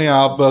 अपने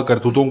आप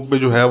करतूतों पे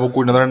जो है वो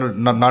कोई नज़र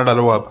ना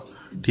डालो आप,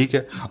 ठीक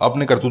है।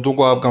 अपने करतूतों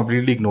को आप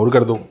कंप्लीटली इग्नोर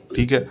कर दो,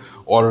 ठीक है।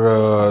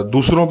 और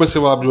दूसरों पे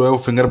सिर्फ आप जो है वो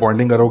फिंगर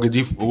पॉइंटिंग करो कि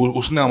जी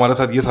उसने हमारे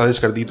साथ ये साजिश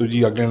कर दी तो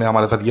जी अगले ने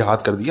हमारे साथ ये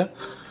हाथ कर दिया।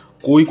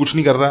 कोई कुछ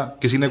नहीं कर रहा,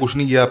 किसी ने कुछ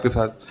नहीं किया आपके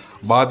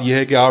साथ। बात यह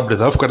है कि आप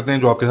डिज़र्व करते हैं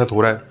जो आपके साथ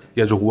हो रहा है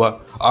या जो हुआ,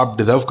 आप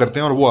डिज़र्व करते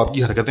हैं और वो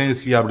आपकी हरकतें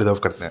इसलिए आप डिज़र्व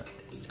करते हैं,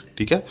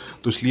 ठीक है।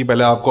 तो इसलिए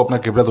पहले आपको अपना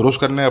किबला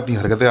दुरुस्त करना है, अपनी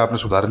हरकतें आपने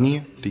सुधारनी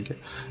है, ठीक है।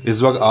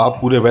 इस वक्त आप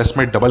पूरे वेस्ट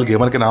में डबल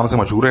गेमर के नाम से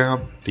मशहूर हैं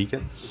आप, ठीक है।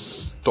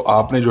 तो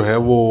आपने जो है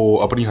वो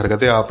अपनी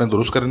हरकतें आपने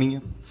दुरुस्त करनी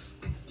है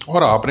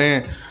और आपने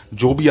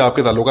जो भी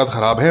आपके ताल्लुकात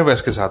ख़राब हैं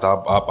वेस्ट के साथ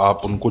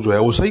आप उनको जो है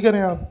वो सही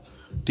करें आप,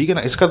 ठीक है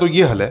ना। इसका तो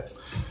ये हल है।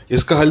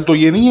 इसका हल तो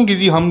ये नहीं है कि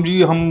जी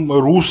हम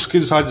रूस के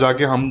साथ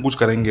जाके हम कुछ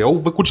करेंगे,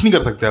 और कुछ नहीं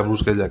कर सकते आप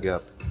रूस के जाके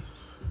आप,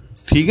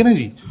 ठीक है ना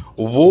जी।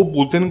 वो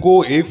पुतिन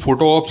को एक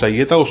फ़ोटो ऑप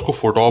चाहिए था, उसको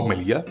फ़ोटो ऑप मिल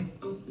गया।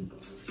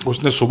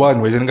 उसने सुबह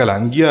इन्वेजन का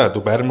ऐलान किया,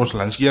 दोपहर में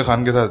उसने लंच किया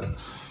खान के साथ,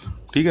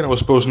 ठीक है ना।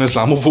 उस पर उसने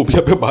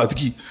इस्लामोफोबिया पे बात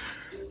की,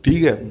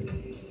 ठीक है।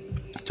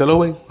 चलो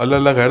भाई, अल्लाह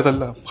अल्लाह खैर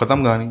अल्लाह,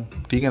 ख़त्म कहानी,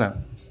 ठीक है ना।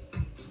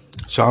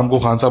 शाम को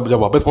खान साहब जब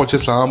वापस पहुंचे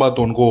इस्लामाबाद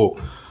तो उनको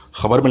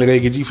खबर मिल गई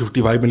कि जी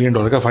 $55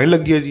 मिलियन का फाइन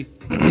लग गया जी,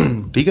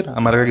 ठीक है ना,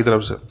 अमेरिका की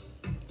तरफ से।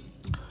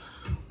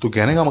 तो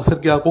कहने का मकसद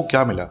कि आपको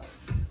क्या मिला?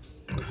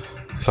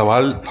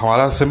 सवाल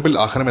हमारा सिंपल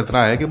आखिर में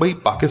इतना है कि भाई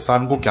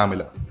पाकिस्तान को क्या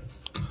मिला,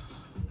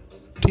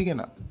 ठीक है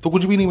ना। तो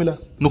कुछ भी नहीं मिला,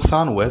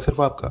 नुकसान हुआ है सिर्फ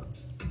आपका,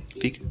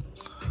 ठीक है।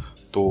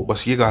 तो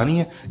बस ये कहानी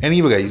है।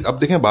 एनीवे गाइस, अब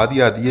देखें बात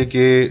ये आती है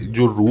कि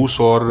जो रूस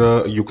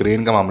और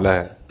यूक्रेन का मामला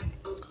है,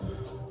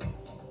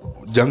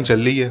 जंग चल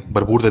रही है,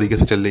 भरपूर तरीके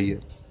से चल रही है।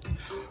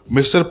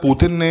 मिस्टर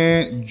पुतिन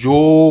ने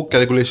जो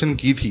कैलकुलेशन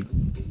की थी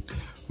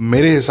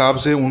मेरे हिसाब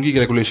से उनकी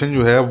कैलकुलेशन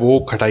जो है वो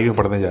खटाई में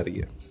पड़ने जा रही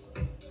है।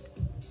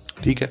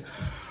 ठीक है,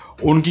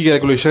 उनकी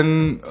कैलकुलेशन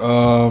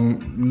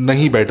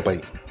नहीं बैठ पाई।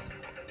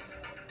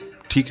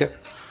 ठीक है,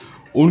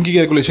 उनकी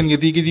कैलकुलेशन ये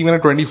थी कि जी मैंने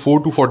 24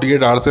 to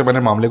 48 आवर्स से मैंने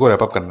मामले को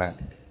रैप अप करना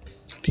है।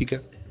 ठीक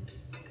है,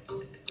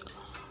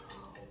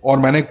 और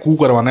मैंने कू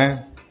करवाना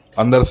है,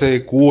 अंदर से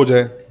कू हो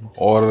जाए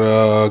और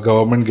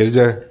गवर्नमेंट गिर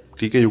जाए,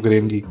 ठीक है,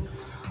 यूक्रेन की,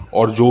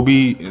 और जो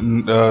भी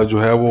जो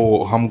है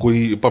वो हम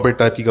कोई पपेट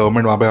टाइप की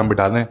गवर्नमेंट वहाँ पे हम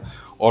बिठा दें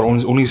और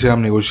उन्हीं से हम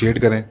नेगोशिएट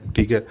करें।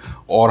 ठीक है,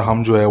 और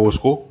हम जो है वो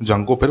उसको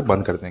जंग को फिर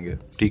बंद कर देंगे।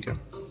 ठीक है,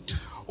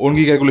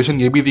 उनकी कैलकुलेशन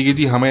ये भी थी कि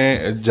जी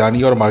हमें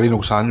जानी और माली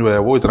नुकसान जो है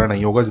वो इतना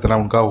नहीं होगा जितना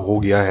उनका हो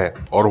गया है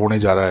और होने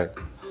जा रहा है।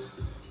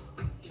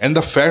 And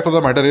the fact of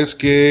the matter is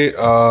के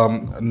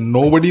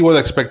nobody was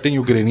expecting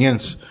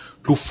Ukrainians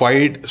to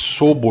fight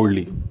so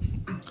boldly.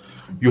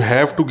 You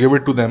have to give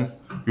it to them.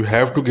 You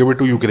have to give it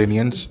to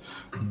Ukrainians.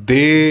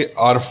 They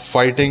are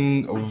fighting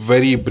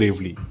very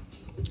bravely.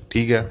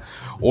 ठीक है,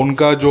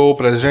 उनका जो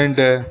president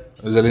है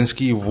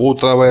Zelensky वो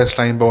उतरा हुआ है इस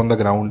टाइम पे ऑन द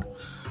ग्राउंड।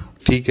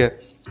 ठीक है,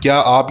 क्या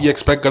आप ये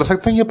एक्सपेक्ट कर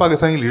सकते हैं ये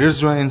पाकिस्तानी लीडर्स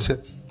जो हैं इनसे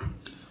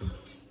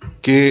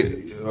कि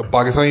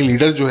पाकिस्तानी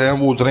लीडर जो हैं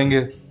वो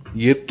उतरेंगे?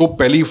 ये तो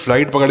पहली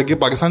फ्लाइट पकड़ के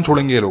पाकिस्तान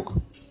छोड़ेंगे ये लोग।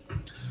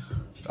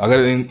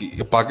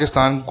 अगर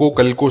पाकिस्तान को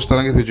कल को इस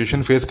तरह की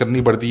सिचुएशन फेस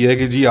करनी पड़ती है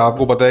कि जी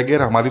आपको पता है कि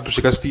यार हमारी तो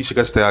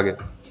शिकस्त है आगे,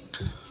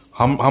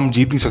 हम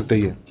जीत नहीं सकते,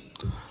 ये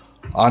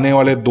आने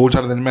वाले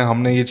 2-4 दिन में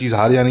हमने ये चीज़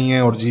हार जानी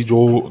है और जी जो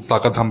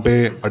ताकत हम पे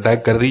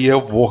अटैक कर रही है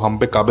वो हम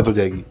पे काबिज हो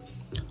जाएगी।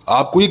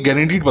 आपको ये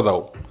गारंटीड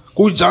बताओ,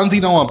 कोई चांस ही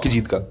ना हो आपकी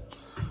जीत का।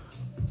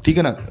 ठीक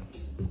है ना,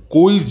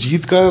 कोई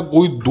जीत का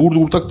कोई दूर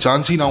दूर तक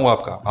चांस ही ना हो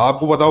आपका।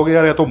 आपको बताओगे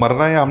यार या तो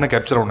मरना है या हमने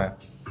कैप्चर होना है,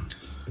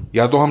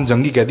 या तो हम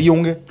जंगी कैदी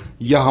होंगे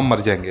या हम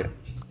मर जाएंगे।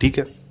 ठीक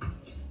है,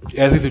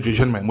 ऐसी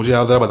सिचुएशन में मुझे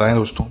आप ज़रा बताएं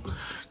दोस्तों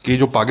कि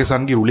जो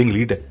पाकिस्तान की रूलिंग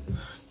लीड है,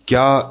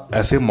 क्या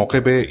ऐसे मौके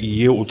पे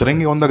ये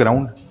उतरेंगे ऑन द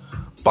ग्राउंड,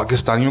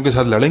 पाकिस्तानियों के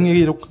साथ लड़ेंगे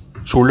ये लोग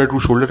शोल्डर टू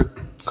शोल्डर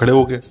खड़े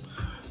होके?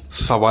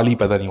 सवाल ही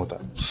पैदा नहीं होता,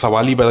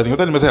 सवाल ही पैदा नहीं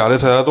होता। इनमें से आधे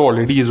से ज़्यादा तो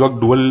ऑलरेडी इस वक्त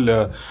डुअल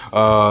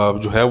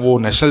जो है वो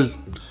नेशनल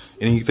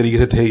इन्हीं तरीके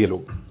से थे ये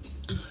लोग।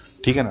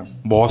 ठीक है ना,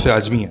 बहुत से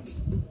आजमी हैं,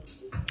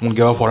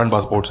 उनके पास फॉरेन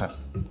पासपोर्ट्स हैं।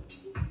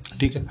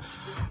 ठीक है,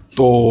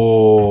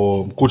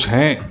 तो कुछ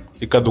हैं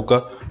इक्का दुक्का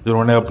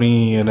जिन्होंने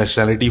अपनी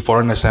nationality,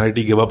 foreign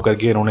nationality give up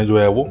करके इन्होंने जो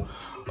है वो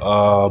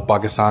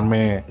पाकिस्तान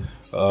में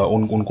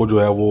उनको जो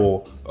है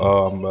वो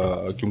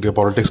क्योंकि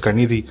पॉलिटिक्स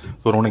करनी थी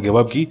तो उन्होंने गिव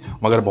अप की।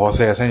 मगर बहुत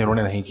से ऐसे हैं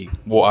जिन्होंने नहीं की,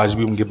 वो आज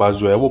भी उनके पास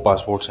जो है वो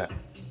पासपोर्ट्स हैं,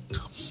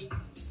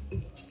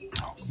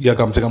 या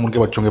कम से कम उनके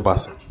बच्चों के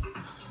पास है।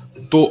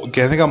 तो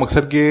कहने का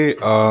मकसद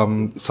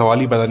कि सवाल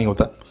ही पैदा नहीं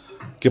होता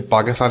कि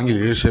पाकिस्तान की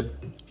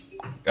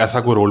लीडरशिप ऐसा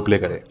कोई रोल प्ले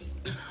करे।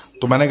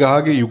 तो मैंने कहा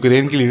कि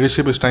यूक्रेन की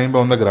लीडरशिप इस टाइम पे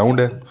ऑन द ग्राउंड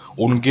है।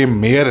 उनके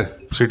मेयर,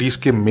 सिटीज़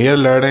के मेयर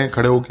लड़ रहे हैं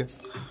खड़े होके,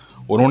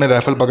 उन्होंने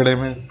राइफल पकड़े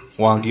हुए हैं,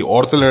 वहाँ की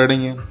औरतें लड़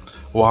रही हैं,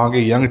 वहाँ के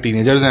यंग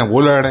टीनेजर्स हैं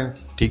वो लड़ रहे हैं।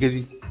 ठीक है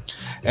जी,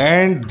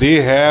 and they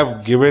have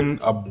given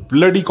a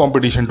bloody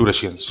competition to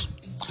Russians.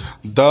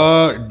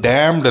 The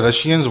damped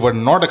Russians were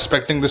not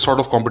expecting this sort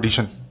of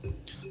competition,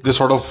 this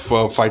sort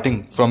of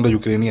fighting from the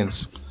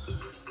Ukrainians.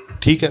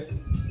 ठीक है,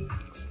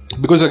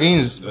 because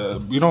again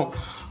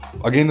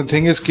again the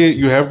thing is कि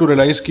you have to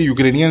realize कि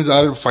Ukrainians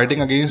are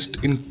fighting against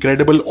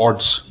incredible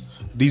odds.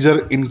 These are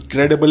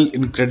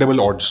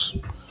incredible odds.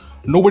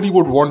 Nobody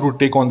would want to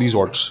take on these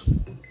odds.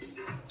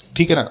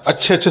 ठीक है ना,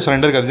 अच्छे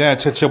surrender कर जाएं,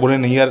 अच्छे बोले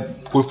नहीं यार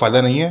कोई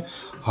फ़ायदा नहीं है,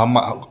 हम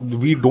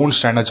we don't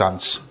stand a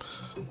chance,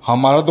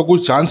 हमारा तो कोई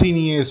चांस ही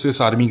नहीं है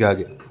इस आर्मी के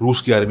आगे,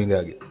 रूस की आर्मी के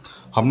आगे।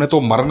 हमने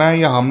तो मरना है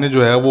या हमने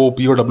जो है वो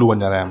POW बन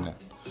जाना है हमने।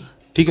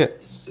 ठीक है,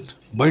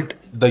 but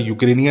the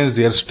Ukrainians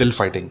they are still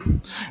fighting.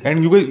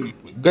 And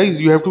guys,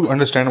 you have to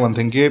understand one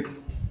thing कि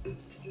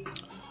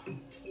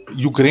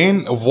Ukraine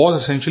was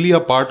essentially a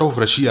part of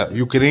Russia.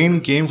 Ukraine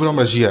came from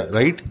Russia,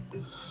 right?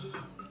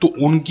 तो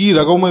उनकी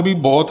रगों में भी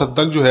बहुत हद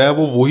तक जो है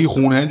वो वही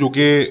खून है जो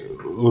कि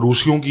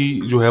रूसियों की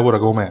जो है वो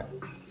रगों में है।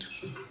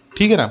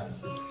 ठीक है ना,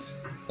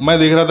 मैं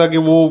देख रहा था कि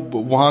वो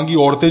वहाँ की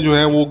औरतें जो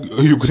हैं वो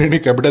यूक्रेन के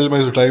कैपिटल में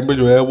इस टाइम पे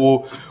जो है वो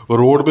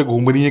रोड पे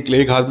घूम रही हैं,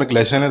 एक हाथ में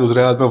क्लैशन है,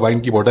 दूसरे हाथ में वाइन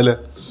की बोतल है,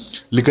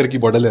 लिकर की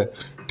बोतल है।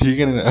 ठीक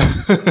है ना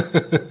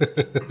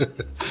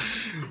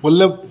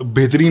मतलब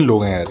बेहतरीन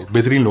लोग हैं यार,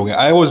 बेहतरीन लोग हैं।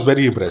 I was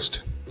very impressed.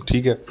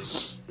 ठीक है,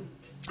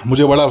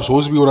 मुझे बड़ा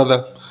अफसोस भी हो रहा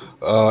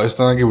था इस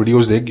तरह की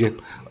वीडियोस देख के,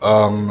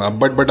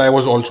 but I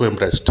was also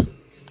impressed.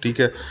 ठीक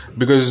है,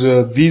 because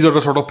these are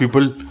the sort of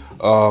people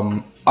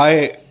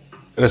I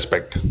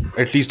respect,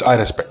 at least I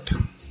respect.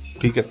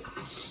 ठीक है,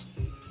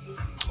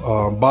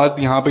 बात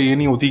यहाँ पे ये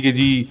नहीं होती कि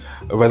जी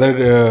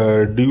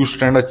weather do you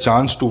stand a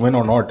chance to win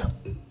और not,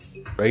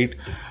 right?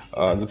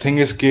 The thing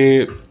is के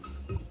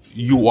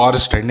you are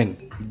standing,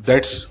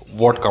 that's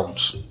what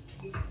counts.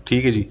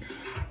 ठीक है जी,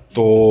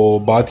 तो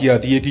बात ये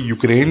आती है कि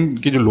यूक्रेन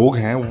के जो लोग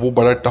हैं वो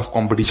बड़ा टफ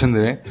कंपटीशन दे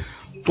रहे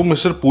हैं। तो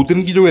मिस्टर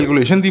पुतिन की जो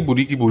कैलकुलेशन थी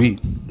पूरी की पूरी,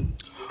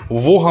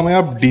 वो हमें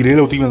अब डीरेल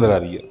होती नजर आ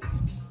रही है।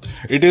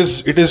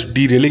 It is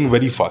derailing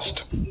very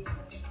fast.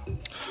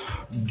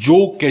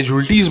 जो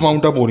कैजुअलिटीज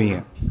माउंट अप हो रही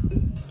हैं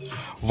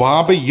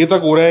वहाँ पे ये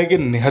तक हो रहा है कि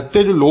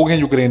निहत्ते जो लोग हैं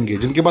यूक्रेन के,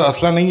 जिनके पास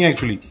असला नहीं है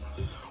एक्चुअली,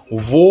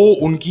 वो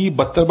उनकी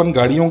 72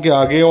 गाड़ियों के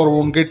आगे और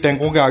उनके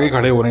टैंकों के आगे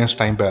खड़े हो रहे हैं इस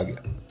टाइम पे आगे,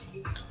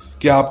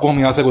 कि आपको हम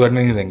यहाँ से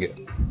गुजरने नहीं देंगे।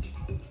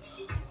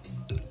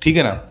 ठीक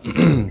है ना।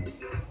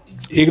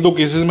 एक दो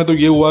केसेस में तो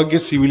ये हुआ कि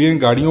सिविलियन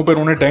गाड़ियों पर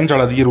उन्होंने टैंक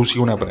चढ़ा दिए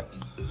रूसियों ने अपने।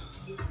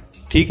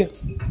 ठीक है,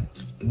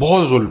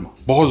 बहुत जुल्म,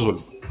 बहुत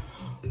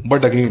जुल्म।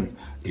 बट अगेन,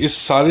 इस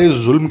सारे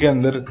जुल्म के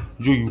अंदर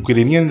जो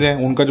यूक्रेनियंस हैं,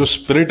 उनका जो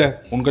स्पिरिट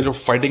है, उनका जो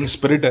फाइटिंग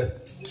स्पिरिट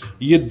है,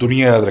 ये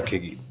दुनिया याद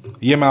रखेगी।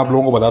 ये मैं आप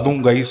लोगों को बता दूं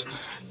गाइस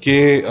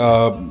कि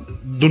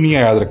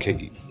दुनिया याद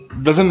रखेगी।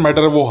 डजेंट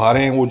मैटर वो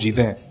हारे हैं वो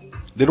जीते हैं,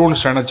 they don't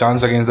stand a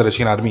chance against the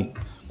Russian army,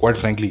 quite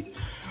frankly.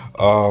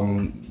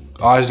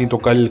 आज नहीं तो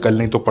कल, कल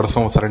नहीं तो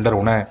परसों सरेंडर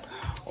होना है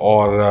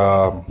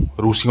और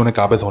रूसियों ने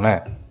काबिज होना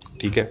है।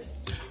 ठीक है,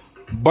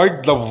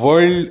 but the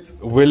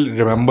world will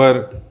remember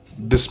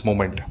this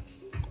moment.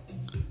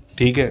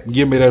 ठीक है,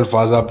 ये मेरे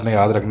अल्फाज आपने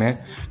याद रखने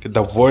हैं कि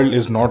the world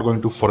is not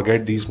going to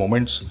forget these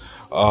moments.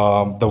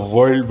 The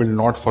world will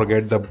not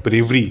forget the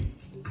bravery,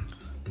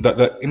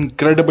 the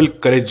incredible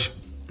courage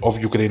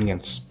of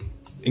Ukrainians,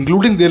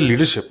 including their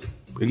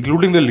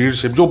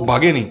leadership, जो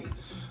भागे नहीं।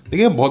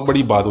 देखिए, बहुत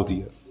बड़ी बात होती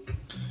है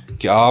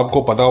कि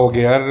आपको पता हो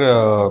कि यार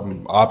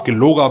आपके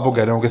लोग आपको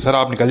कह रहे हो कि सर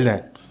आप निकल जाएं।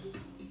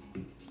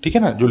 ठीक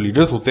है ना, जो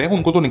लीडर्स होते हैं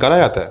उनको तो निकाला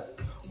जाता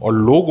है और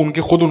लोग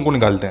उनके खुद उनको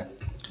निकालते हैं।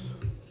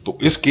 तो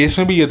इस केस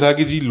में भी ये था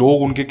कि जी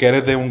लोग उनके कह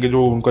रहे थे,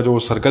 उनका जो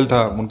सर्कल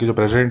था, उनके जो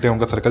प्रेसिडेंट है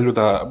उनका सर्कल जो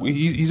था,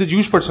 इज अ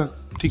ज्यूश पर्सन।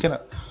 ठीक है ना,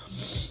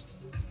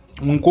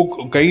 उनको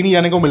कहीं नहीं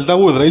जाने को मिलता,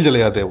 वो इजराइल चले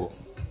जाते हैं। वो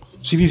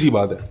सीधी सी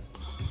बात है,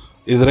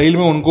 इजराइल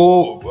में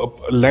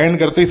उनको लैंड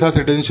करते ही था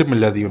सिटीजनशिप मिल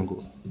जाती है उनको।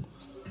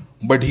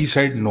 But he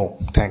said no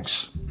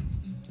thanks.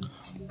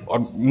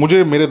 और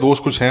मुझे मेरे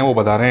दोस्त कुछ हैं वो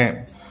बता रहे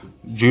हैं,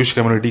 ज्यूश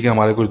कम्युनिटी के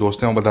हमारे कुछ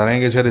दोस्त हैं, वो बता रहे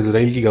हैं कि शायद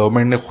इजराइल की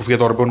गवर्नमेंट ने खुफिया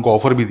तौर पे उनको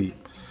ऑफर भी दी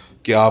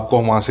कि आपको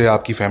हम वहाँ से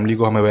आपकी फैमिली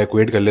को हम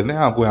एवैक्यूएट कर लेते हैं,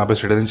 आपको यहाँ पे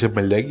सिटीजनशिप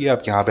मिल जाएगी,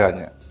 आप यहाँ पे आ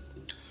जाएं।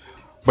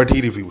 But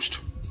he refused.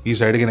 He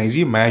said कि नहीं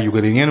जी, मैं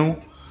यूक्रेनियन हूँ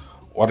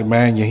और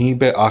मैं यहीं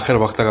पे आखिर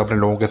वक्त तक अपने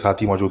लोगों के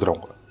साथ ही मौजूद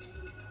रहूँगा,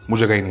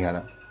 मुझे कहीं नहीं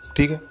आना।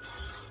 ठीक है,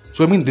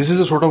 सो I mean this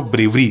is a sort of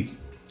bravery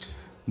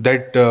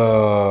that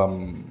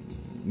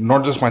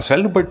not just my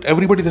self but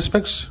everybody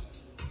respects.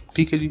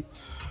 ठीक है जी।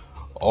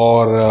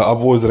 और अब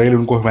वो इजराइल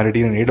उनको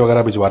ह्यूमैनिटेरियन एड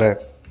वगैरह भिजवा रहा है,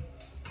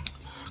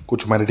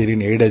 कुछ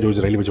ह्यूमैनिटेरियन एड है जो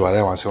इजराइल भिजवा रहा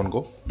है वहाँ से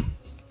उनको,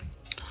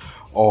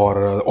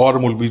 और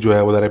मुल्क भी जो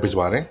है वो ज़रा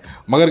भिजवा रहे हैं।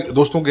 मगर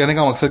दोस्तों, कहने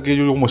का मकसद कि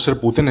जो मिस्टर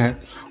पुतिन है,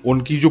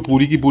 उनकी जो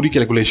पूरी की पूरी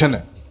कैलकुलेशन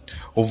है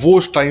वो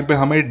उस टाइम पे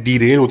हमें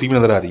डीरेल होती हुई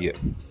नज़र आ रही है।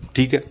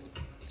 ठीक है,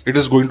 it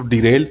is going to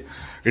derail,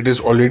 it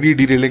is already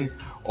derailing.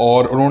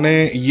 और उन्होंने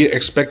ये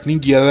एक्सपेक्ट नहीं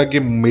किया था कि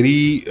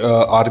मेरी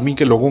आर्मी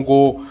के लोगों को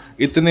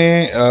इतने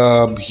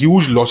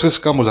ह्यूज लॉसेस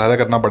का मुजाहरा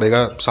करना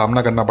पड़ेगा,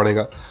 सामना करना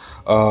पड़ेगा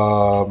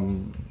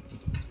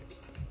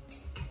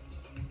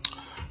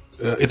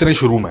इतने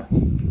शुरू में।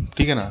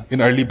 ठीक है ना, इन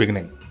अर्ली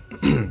बिगनिंग।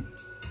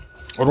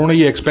 और उन्होंने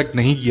ये एक्सपेक्ट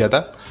नहीं किया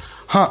था।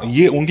 हाँ,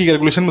 ये उनकी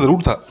कैलकुलेशन में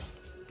ज़रूर था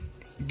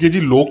कि जी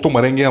लोग तो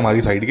मरेंगे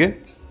हमारी साइड के,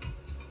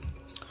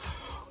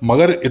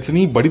 मगर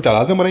इतनी बड़ी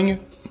तादाद में मरेंगे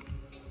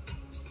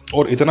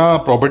और इतना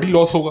प्रॉपर्टी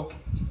लॉस होगा।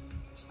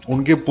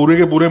 उनके पूरे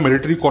के पूरे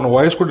मिलिट्री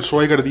कॉन्वॉयज को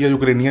डिस्ट्रॉय कर दिया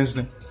यूक्रेनियंस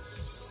ने।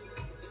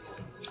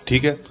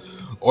 ठीक है,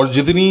 और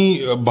जितनी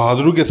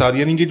बहादुरी के साथ,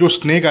 यानी कि जो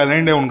स्नेक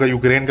आइलैंड है उनका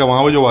यूक्रेन का,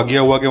 वहाँ पे जो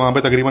वाक़या हुआ कि वहाँ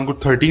पे तकरीबन कुछ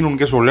 13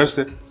 उनके सोल्जर्स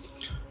थे,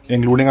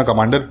 इंक्लूडिंग अ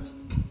कमांडर।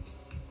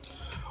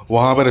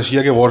 वहाँ पे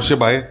रशिया के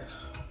वॉरशिप आए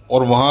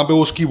और वहाँ पे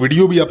उसकी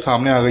वीडियो भी अब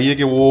सामने आ गई है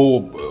कि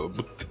वो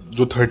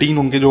जो 13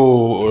 उनके जो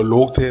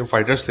लोग थे,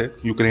 फाइटर्स थे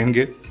यूक्रेन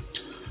के,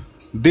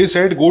 they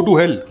said go to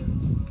hell,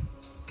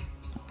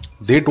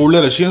 they told the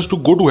Russians to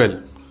go to hell.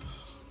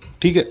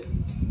 ठीक है,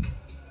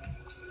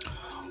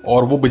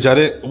 और वो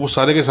बेचारे, वो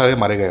सारे के सारे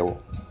मारे गए।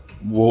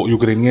 वो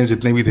यूक्रेनियंस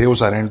जितने भी थे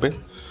उस आइलैंड पे,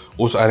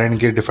 उस आइलैंड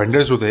के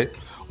डिफेंडर्स जो थे,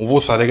 वो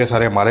सारे के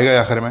सारे मारे गए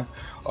आखिर में।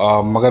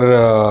 मगर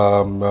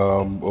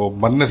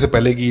मरने से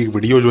पहले की एक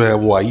वीडियो जो है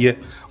वो आई है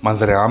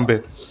मंजर आम पे,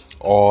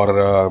 और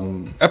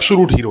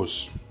एब्सोल्यूट हीरोज़।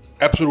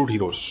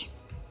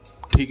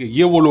 ठीक है,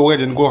 ये वो लोग हैं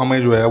जिनको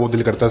हमें जो है वो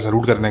दिल करता है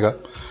सैल्यूट करने का।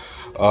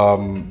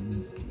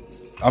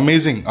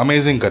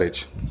 Amazing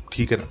courage.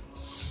 ठीक है ना।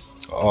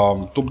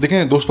 तो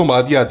देखें दोस्तों,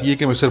 बात ये आती है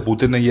कि मिस्टर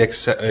पुतिन ने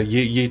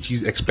ये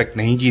चीज़ एक्सपेक्ट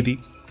नहीं की थी।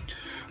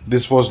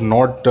 This was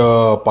not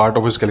part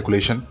of his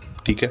calculation.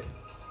 ठीक है,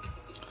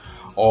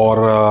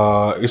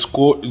 और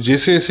इसको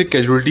जैसे जैसे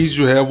कैजुअलिटीज़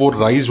जो है वो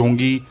राइज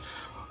होंगी,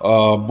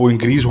 वो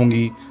इंक्रीज़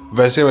होंगी,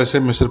 वैसे वैसे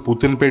मिस्टर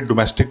पुतिन पे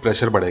डोमेस्टिक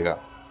प्रेशर बढ़ेगा।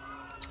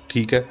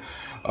 ठीक है,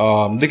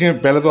 देखें,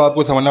 पहले तो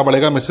आपको समझना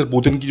पड़ेगा मिस्टर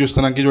पुतिन की जो इस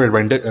तरह की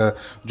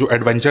जो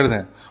एडवेंचर्स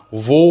हैं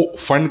वो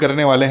फंड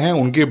करने वाले हैं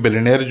उनके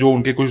बिलियनियर, जो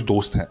उनके कुछ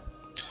दोस्त हैं।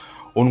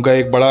 उनका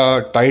एक बड़ा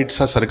टाइट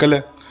सा सर्कल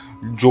है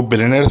जो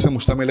बिलियनियर से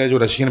मुश्तमिल है, जो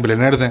रशियन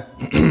बिलियनियर्स हैं,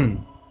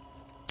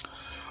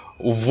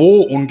 वो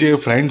उनके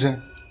फ्रेंड्स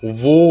हैं,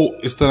 वो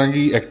इस तरह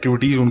की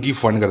एक्टिविटीज़ उनकी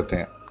फंड करते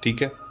हैं।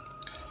 ठीक है,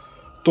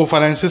 तो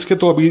फाइनेंसिस के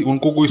तो अभी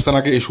उनको कोई इस तरह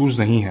के इश्यूज़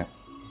नहीं हैं।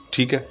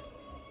 ठीक है,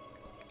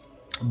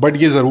 बट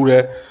ये ज़रूर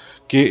है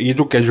कि ये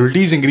जो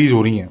कैजुअलिटीज़ इंक्रीज़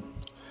हो रही हैं,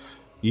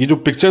 ये जो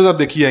पिक्चर्स आप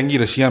देखी जाएंगी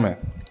रशिया में,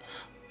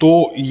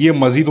 तो ये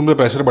मज़ीद उन पर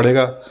प्रेशर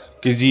बढ़ेगा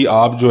कि जी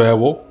आप जो है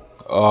वो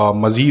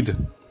मज़ीद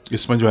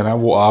इसमें जो है ना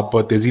वो आप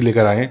तेज़ी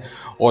लेकर आएँ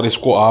और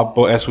इसको आप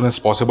एज सुन एज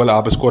पॉसिबल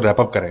आप इसको रैप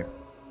अप करें,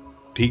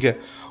 ठीक है।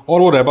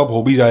 और वो रैप अप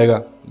हो भी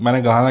जाएगा।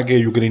 मैंने कहा ना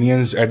कि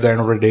Ukrainians at the end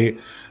of the day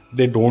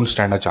they don't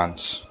stand a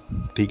chance,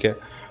 ठीक है।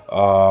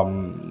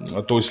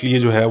 तो इसलिए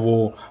जो है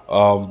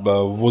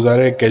वो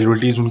ज़्यादा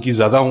कैजुअलिटीज़ उनकी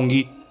ज़्यादा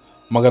होंगी,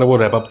 मगर वो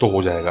रैप अप तो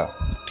हो जाएगा,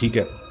 ठीक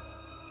है।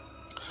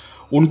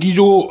 उनकी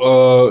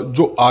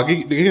जो आगे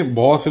देखिए,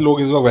 बहुत से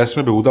लोग इस वक्त वेस्ट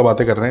में बेहुदा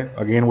बातें कर रहे हैं।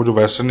 अगेन वो जो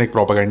वेस्टर्न एक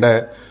प्रोपेगेंडा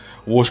है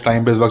वो उस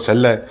टाइम पे इस वक्त चल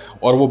रहा है,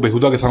 और वो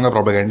बेहुदा किस्म का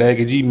प्रोपेगेंडा है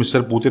कि जी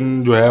मिस्टर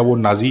पुतिन जो है वो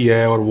नाजी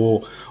है और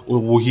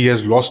वो ही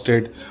हैज़ लॉस्ट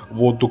इट,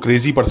 वो तो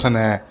क्रेजी पर्सन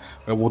है,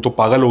 वो तो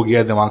पागल हो गया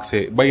है दिमाग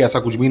से। भाई ऐसा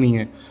कुछ भी नहीं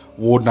है,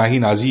 वो ना ही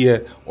नाजी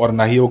है और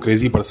ना ही वो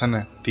क्रेजी पर्सन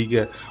है, ठीक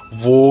है।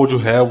 वो जो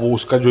है वो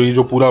उसका जो ये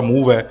जो पूरा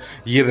मूव है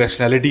ये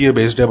रैशनैलिटी है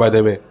बेस्ड है बाय द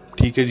वे,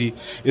 ठीक है जी।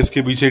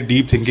 इसके पीछे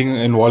डीप थिंकिंग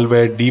इन्वॉल्व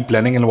है, डीप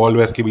प्लानिंग इन्वॉल्व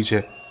है इसके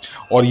पीछे,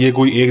 और ये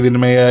कोई एक दिन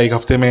में या एक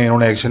हफ्ते में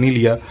इन्होंने एक्शन नहीं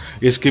लिया।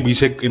 इसके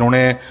पीछे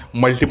इन्होंने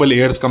मल्टीपल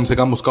ईयर्स कम से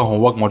कम उसका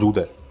होमवर्क मौजूद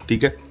है,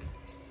 ठीक है।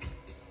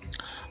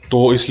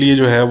 तो इसलिए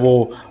जो है वो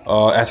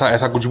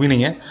ऐसा कुछ भी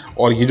नहीं है।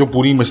 और ये जो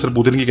पूरी मिस्टर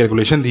पुतिन की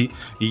कैलकुलेशन थी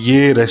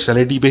ये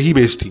रैशनैलिटी पे ही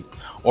बेस्ड थी,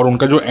 और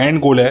उनका जो एंड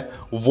गोल है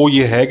वो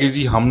ये है कि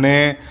जी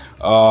हमने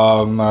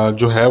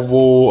जो है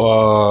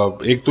वो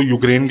एक तो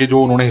यूक्रेन के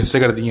जो उन्होंने हिस्से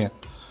कर दिए हैं,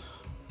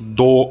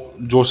 दो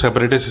जो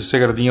सेपरेटिस्ट हिस्से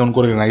कर दिए हैं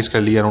उनको रिकगनाइज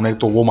कर लिया उन्होंने,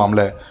 तो वो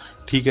मामला है,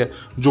 ठीक है।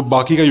 जो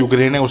बाकी का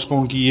यूक्रेन है उसमें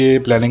उनकी ये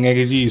प्लानिंग है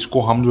कि जी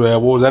इसको हम जो है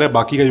वो ज़रा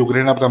बाकी का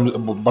यूक्रेन अब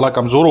बड़ा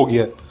कमज़ोर हो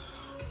गया है,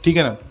 ठीक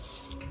है ना।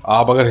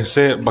 आप अगर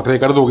हिस्से बकरे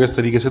कर दोगे इस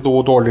तरीके से तो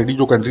वो तो ऑलरेडी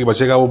जो कंट्री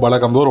बचेगा वो बड़ा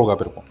कमज़ोर होगा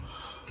फिर को।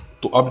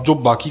 तो अब जो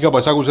बाकी का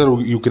बचा कुछ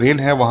यूक्रेन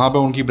है वहाँ पे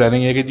उनकी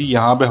प्लानिंग है कि जी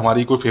यहाँ पे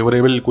हमारी कोई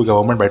फेवरेबल कोई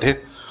गवर्नमेंट बैठे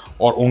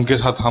और उनके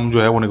साथ हम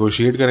जो है वो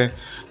नेगोशिएट करें।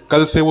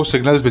 कल से वो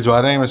सिग्नल्स भिजवा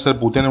रहे हैं मिस्टर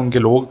पुतिन उनके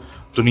लोग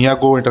दुनिया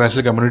को,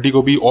 इंटरनेशनल कम्युनिटी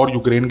को भी और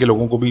यूक्रेन के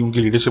लोगों को भी, उनकी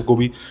लीडरशिप को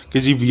भी, कि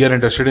जी we are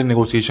interested in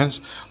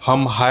negotiations,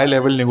 हम हाई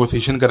लेवल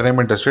नेगोशिएशन करने में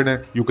इंटरेस्टेड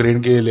हैं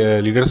यूक्रेन के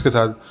लीडर्स के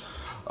साथ।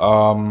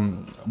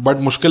 बट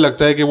मुश्किल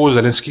लगता है कि वो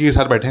जेलेंस्की के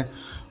साथ बैठें।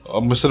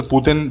 Mister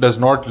Putin does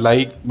not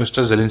like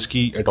mister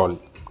Zelensky at all,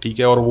 ठीक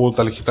है। और वो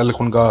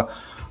तल्ख उनका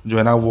जो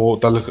है ना वो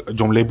तल्ख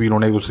जुमले भी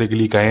उन्होंने एक दूसरे के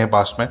लिए कहे हैं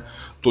पास्ट में,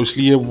 तो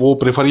इसलिए वो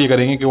प्रेफर ये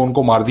करेंगे कि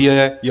उनको मार दिया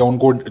जाए या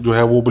उनको जो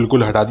है वो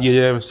बिल्कुल हटा दिया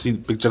जाए,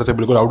 पिक्चर से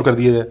बिल्कुल आउट कर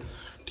दिया जाए,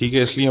 ठीक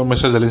है। इसलिए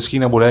मिस्टर जेलेंस्की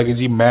ने बोला है कि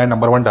जी मैं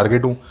नंबर 1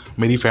 टारगेट हूँ,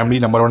 मेरी फैमिली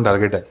नंबर 1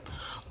 टारगेट है।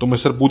 तो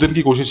मिस्टर पुतिन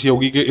की कोशिश ये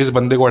होगी कि इस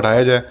बंदे को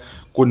हटाया जाए,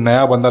 कोई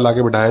नया बंदा ला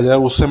के बिठाया जाए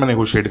और उससे मैं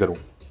नेगोशिएट करूँ,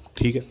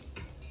 ठीक है।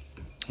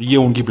 ये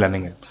उनकी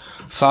प्लानिंग है।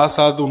 साथ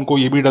साथ उनको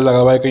ये भी डर लगा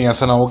हुआ है कहीं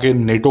ऐसा ना हो कि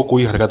नेटो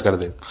कोई हरकत कर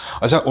दे।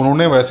 अच्छा,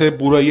 उन्होंने वैसे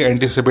पूरा ये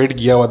एंटिसिपेट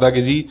किया हुआ था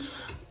कि जी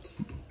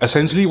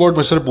essentially what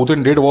Mr.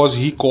 Putin did was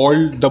he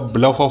called the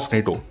bluff of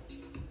NATO.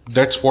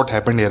 That's what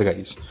happened here,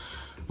 guys.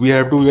 We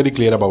have to be very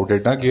clear about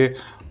it. कि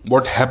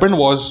what happened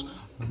was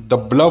the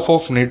bluff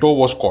of NATO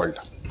was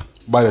called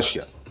by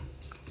Russia.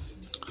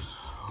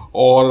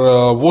 और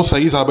वो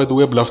सही साबित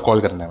हुए bulb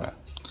call करने में।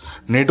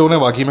 NATO ने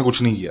वाकई में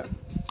कुछ नहीं किया,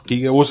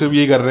 ठीक है। वो सिर्फ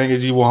ये कर रहे हैं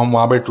कि जी वो हम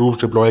वहाँ पे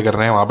ट्रूप्स डिप्लॉय कर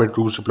रहे हैं, वहाँ पे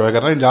ट्रूप्स डिप्लॉय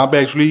कर रहे हैं, जहाँ पे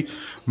एक्चुअली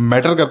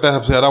मैटर करता है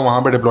सबसे ज़्यादा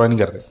वहाँ पे डिप्लॉय नहीं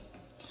कर रहे,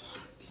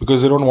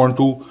 because they don't want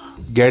to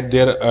get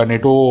their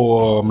NATO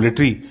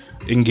military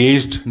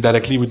engaged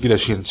directly with the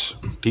Russians,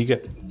 ठीक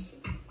है।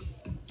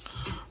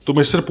 तो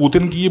मिस्टर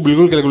पुतिन की ये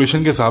बिल्कुल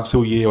कैलकुलेशन के हिसाब से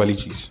हुई है ये वाली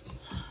चीज़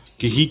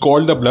कि he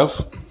called the bulb,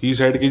 he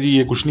said कि जी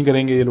ये कुछ नहीं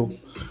करेंगे ये लोग,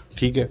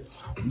 ठीक है।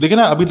 देखिए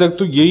ना, अभी तक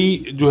तो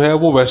यही जो है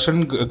वो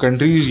वेस्टर्न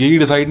कंट्रीज यही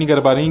डिसाइड नहीं कर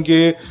पा रही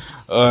कि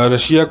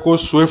रशिया को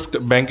स्विफ्ट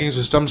बैंकिंग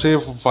सिस्टम से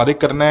फारिग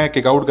करना है,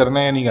 किक आउट करना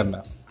है या नहीं करना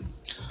है।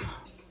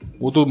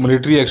 वो तो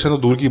मिलिट्री एक्शन तो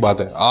दूर की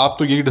बात है, आप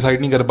तो यही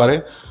डिसाइड नहीं कर पा रहे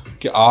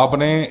कि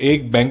आपने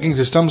एक बैंकिंग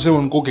सिस्टम से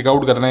उनको किक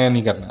आउट करना है या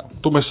नहीं करना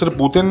है। तो mister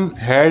Putin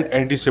had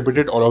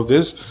anticipated all of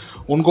this.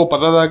 उनको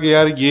पता था कि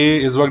यार ये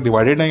इस वक्त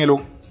डिवाइडेड हैं ये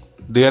लोग,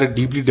 दे आर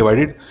डीपली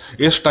डिवाइडेड।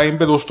 इस टाइम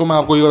पे दोस्तों मैं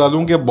आपको ये बता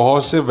दूं कि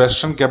बहुत से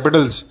वेस्टर्न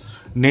कैपिटल्स,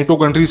 नेटो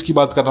कंट्रीज़ की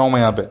बात कर रहा हूँ मैं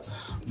यहाँ पे,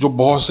 जो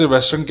बहुत से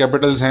वेस्टर्न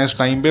कैपिटल्स हैं इस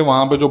टाइम पे,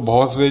 वहाँ पे जो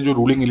बहुत से जो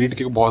रूलिंग एलीट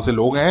के बहुत से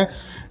लोग हैं,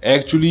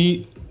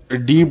 actually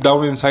deep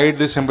down inside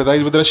they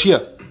sympathise with Russia.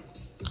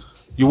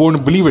 You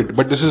won't believe it,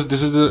 but this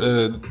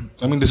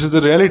is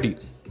the reality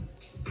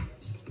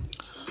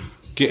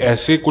कि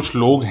ऐसे कुछ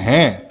लोग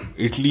हैं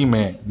इटली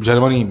में,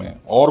 जर्मनी में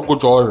और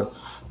कुछ और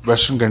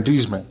वेस्टर्न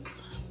कंट्रीज में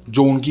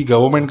जो उनकी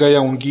गवर्नमेंट का या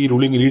उनकी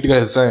रूलिंग एलीट का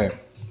हिस्सा है,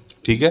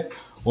 ठीक है,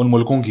 उन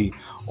मुल्कों की,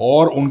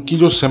 और उनकी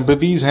जो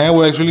सिंपैथीज हैं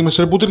वो एक्चुअली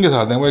मिस्टर पुतिन के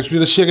साथ हैं, वो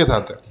एक्चुअली रशिया के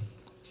साथ है,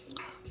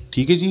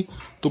 ठीक है जी।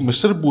 तो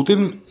mister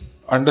Putin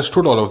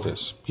understood all of this,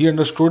 he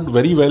understood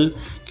very well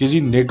कि जी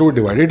नेटो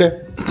डिवाइडेड है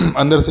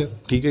अंदर से,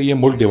 ठीक है, ये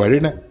मुल्क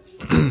डिवाइडेड है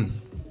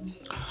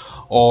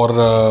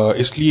और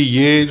इसलिए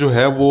ये जो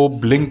है वो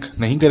ब्लिंक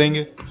नहीं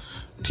करेंगे,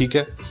 ठीक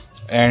है।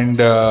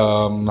 एंड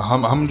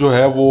हम जो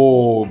है वो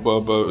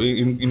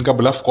इनका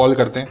ब्लफ कॉल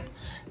करते हैं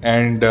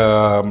and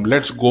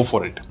let's go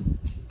for it,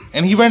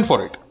 and he went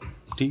for it,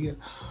 ठीक है।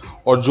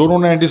 और जो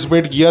उन्होंने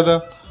एंटिसिपेट किया था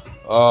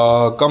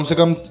कम से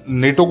कम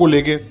नेटो को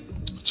लेके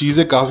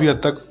चीज़ें काफ़ी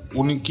हद तक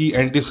उनकी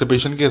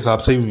एंटिसिपेशन के हिसाब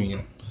से ही हुई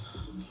हैं,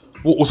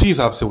 वो उसी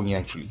हिसाब से हुई हैं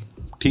एक्चुअली,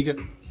 ठीक है।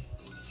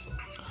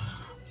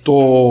 तो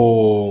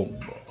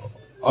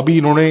अभी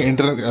इन्होंने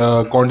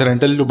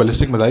कॉन्टिनेंटल जो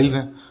बैलिस्टिक मिसाइल्स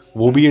हैं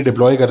वो भी ये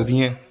डिप्लॉय कर दी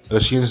हैं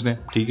रशियंस ने,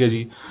 ठीक है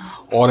जी।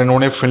 और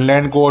इन्होंने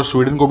फिनलैंड को और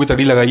स्वीडन को भी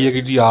तड़ी लगाई है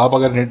कि जी आप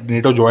अगर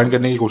नेटो ज्वाइन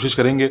करने की कोशिश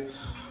करेंगे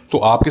तो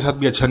आपके साथ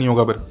भी अच्छा नहीं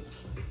होगा फिर,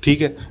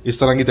 ठीक है। इस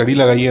तरह की तड़ी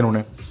लगाई है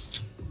इन्होंने।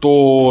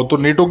 तो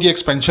नेटो की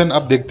एक्सपेंशन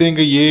अब देखते हैं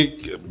कि ये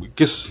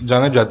किस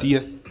जानिब जाती है,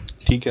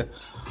 ठीक है।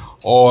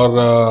 और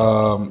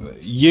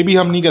ये भी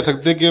हम नहीं कह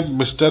सकते कि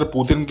मिस्टर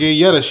पुतिन के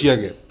या रशिया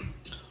के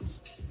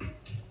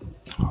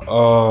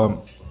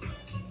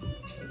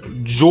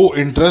जो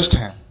इंटरेस्ट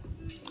हैं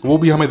वो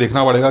भी हमें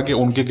देखना पड़ेगा कि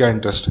उनके क्या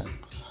इंटरेस्ट हैं।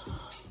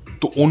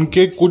 तो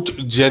उनके कुछ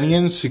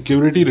जेन्युइन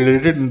सिक्योरिटी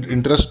रिलेटेड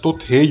इंटरेस्ट तो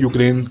थे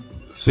यूक्रेन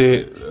से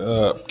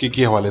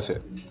के हवाले से,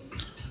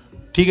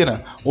 ठीक है ना।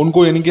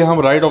 उनको यानी कि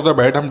हम राइट ऑफ द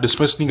बैट हम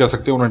डिसमिस नहीं कर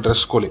सकते उन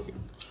इंटरेस्ट को लेके।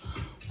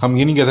 हम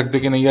ये नहीं कह सकते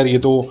कि नहीं यार ये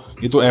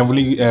तो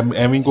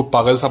एमी को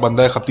पागल सा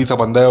बंदा है, खपती सा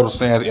बंदा है और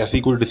उसने ऐसे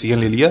ही कोई डिसीजन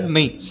ले लिया।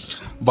 नहीं,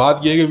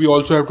 बात यह है कि we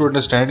also have to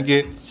understand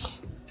कि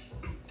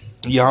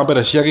यहाँ पे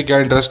रशिया के क्या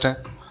इंटरेस्ट हैं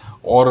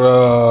और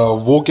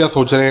वो क्या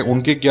सोच रहे हैं,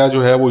 उनके क्या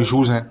जो है वो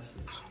इश्यूज़ हैं,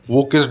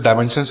 वो किस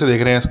डायमेंशन से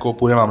देख रहे हैं इसको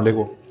पूरे मामले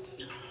को।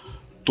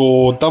 तो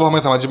तब हमें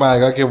समझ में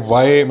आएगा कि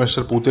Y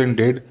mister Putin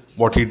did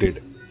what he did,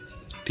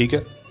 ठीक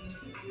है।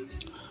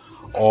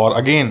 और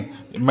अगेन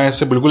मैं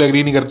इससे बिल्कुल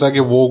एग्री नहीं करता कि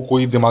वो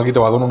कोई दिमागी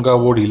तवाज़ुन उनका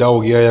वो ढीला हो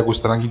गया या कुछ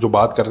तरह की जो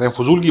बात कर रहे हैं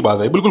फजूल की बात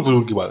है, बिल्कुल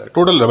फजूल की बात है,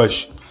 टोटल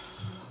रबश।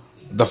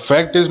 द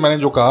फैक्ट इज, मैंने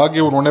जो कहा कि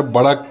उन्होंने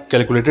बड़ा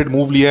कैलकुलेटेड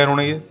मूव लिया है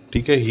इन्होंने ये,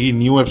 ठीक है। ही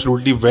न्यू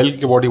एब्सोल्युटली वेल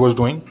कि what he was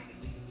doing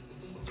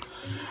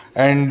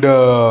and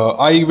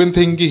I even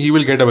think कि he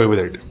will get away with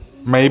it.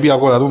 मैं ये भी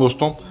आपको बता दूं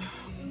दोस्तों,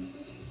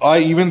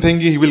 I even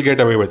think he will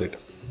get away with it.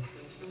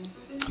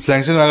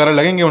 Sanction वगैरह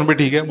लगेंगे उन पर,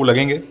 ठीक है, वो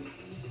लगेंगे,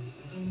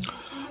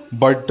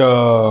 but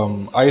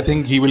I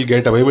think he will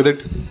get away with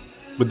it,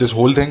 with this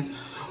whole thing.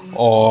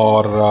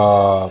 और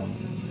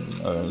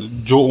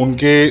जो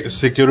उनके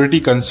सिक्योरिटी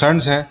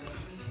कंसर्न्स हैं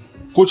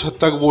कुछ हद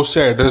तक वो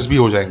उससे एड्रेस भी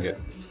हो जाएंगे,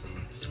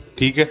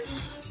 ठीक है।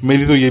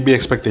 मेरी तो ये भी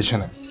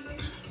एक्सपेक्टेशन है।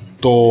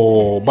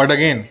 तो बट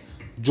अगेन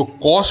जो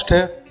कॉस्ट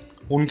है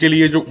उनके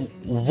लिए जो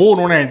वो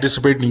उन्होंने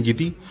एंटिसिपेट नहीं की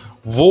थी,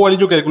 वो वाली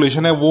जो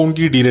कैलकुलेशन है वो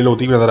उनकी डीरेल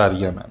होती हुई नज़र आ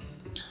रही है हमें,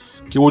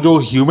 कि वो जो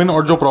ह्यूमन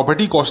और जो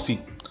प्रॉपर्टी कॉस्ट थी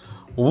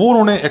वो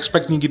उन्होंने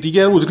एक्सपेक्ट नहीं की थी कि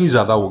यार वो इतनी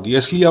ज़्यादा होगी।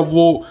 इसलिए अब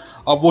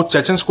वो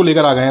चेचन्स को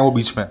लेकर आ गए हैं वो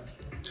बीच में,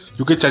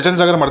 क्योंकि चेचन्स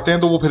अगर मरते हैं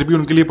तो वो फिर भी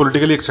उनके लिए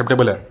पॉलिटिकली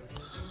एक्सेप्टेबल है,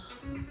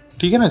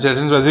 ठीक है ना।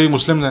 चेचन्स वैसे भी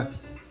मुस्लिम्स हैं,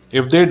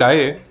 if they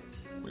die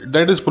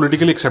that is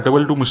politically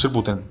acceptable to mister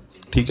Putin,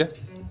 ठीक है।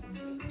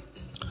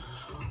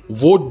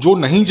 वो जो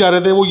नहीं चाह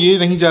रहे थे वो ये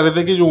नहीं चाह रहे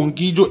थे कि जो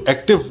उनकी जो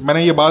एक्टिव,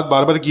 मैंने ये बात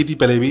बार बार की थी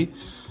पहले भी,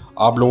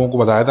 आप लोगों को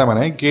बताया था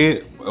मैंने कि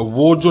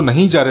वो जो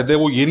नहीं चाह रहे थे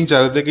वो ये नहीं चाह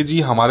रहे थे कि जी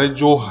हमारे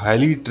जो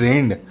highly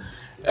trained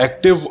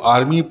active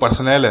army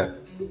personnel है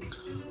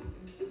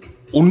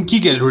उनकी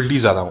कैजुअलिटीज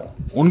ज़्यादा हो,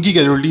 उनकी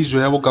कैजुअलिटीज जो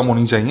है वो कम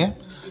होनी चाहिए।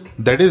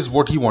 That is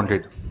what he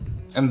wanted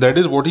and that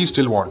is what he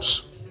still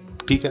wants,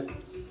 ठीक है।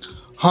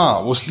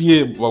 हाँ,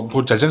 इसलिए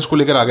वो चेचन्स को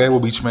लेकर आ गए वो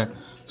बीच में,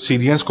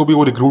 सीरियंस को भी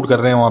वो रिक्रूट कर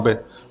रहे हैं वहाँ पे,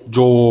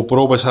 जो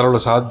प्रो बशर अल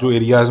असद जो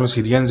एरियाज़ में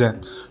सीरियंस हैं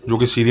जो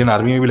कि सीरियन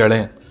आर्मी में भी लड़े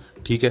हैं,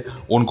 ठीक है,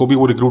 उनको भी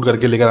वो रिक्रूट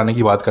करके लेकर आने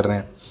की बात कर रहे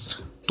हैं।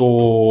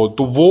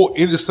 तो वो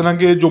इस तरह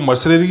के जो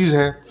मर्सनरीज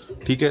हैं,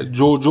 ठीक है,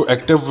 जो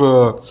एक्टिव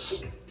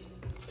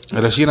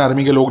रशियन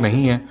आर्मी के लोग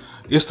नहीं हैं,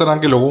 इस तरह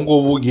के लोगों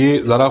को वो ये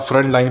ज़रा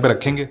फ्रंट लाइन पे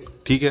रखेंगे,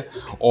 ठीक है।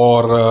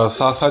 और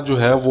साथ साथ जो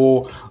है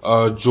वो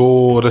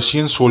जो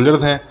रशियन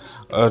सोल्जर्स हैं,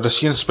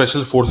 रशियन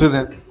स्पेशल फोर्सेस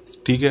हैं,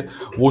 ठीक है,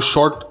 वो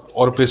शॉर्ट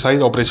और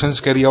प्रिसाइज ऑपरेशंस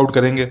कैरी आउट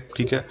करेंगे,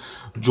 ठीक है।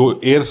 जो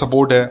एयर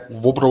सपोर्ट है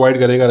वो प्रोवाइड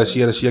करेगा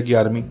रशिया की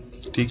आर्मी,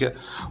 ठीक है।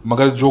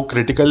 मगर जो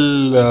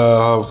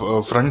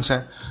क्रिटिकल फ्रंट्स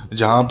हैं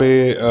जहाँ पे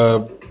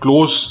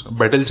क्लोज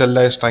बैटल चल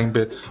रहा है इस टाइम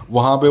पे,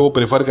 वहाँ पे वो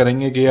प्रेफर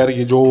करेंगे कि यार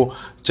ये जो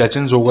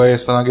चेचन्स हो गए,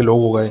 इस तरह के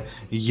लोग हो गए,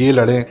 ये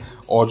लड़ें,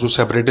 और जो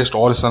सेपरेटिस्ट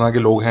और इस तरह के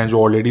लोग हैं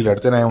जो ऑलरेडी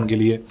लड़ते रहे उनके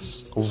लिए,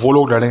 वो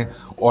लोग लड़ें,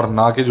 और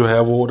ना कि जो है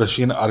वो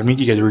रशियन आर्मी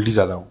की कैजुअलिटी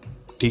ज़्यादा हो,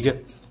 ठीक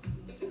है।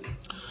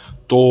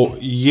 तो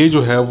ये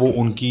जो है वो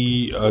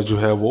उनकी जो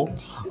है वो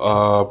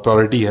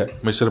प्रायोरिटी है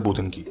मिस्टर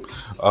पुतिन की।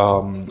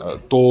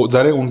 तो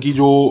ज़ाहिर उनकी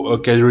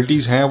जो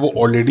कैजुअलिटीज़ हैं वो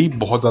ऑलरेडी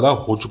बहुत ज़्यादा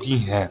हो चुकी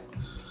हैं,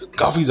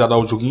 काफ़ी ज़्यादा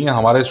हो चुकी हैं।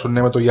 हमारे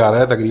सुनने में तो ये आ रहा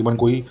है तकरीबन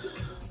कोई,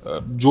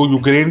 जो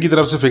यूक्रेन की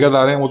तरफ से फिगर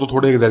आ रहे हैं वो तो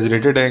थोड़े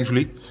एग्जैजरेटेड हैं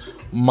एक्चुअली,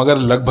 मगर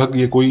लगभग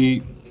ये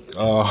कोई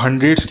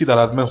हंड्रेड्स की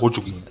तादाद में हो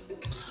चुकी हैं।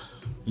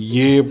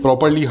 ये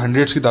प्रॉपरली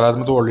हंड्रेड्स की तादाद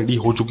में तो ऑलरेडी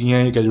हो चुकी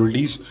हैं ये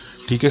कैजुअलिटीज़,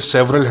 ठीक है,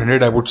 several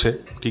hundred I would say,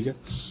 ठीक है।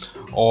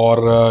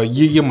 और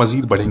ये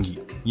मज़ीद बढ़ेंगी,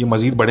 ये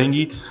मज़ीद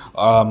बढ़ेंगी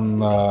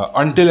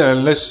अनटिल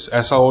अनलेस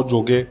ऐसा हो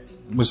जो कि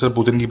मिस्टर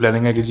पुतिन की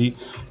प्लानिंग है कि जी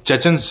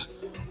चेचन्स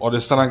और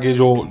इस तरह के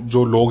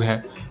जो लोग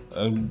हैं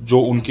जो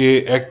उनके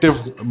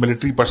एक्टिव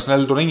मिलिट्री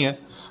पर्सनल तो नहीं है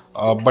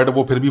बट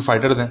वो फिर भी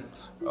फाइटर्स हैं,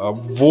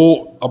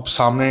 वो अब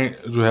सामने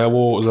जो है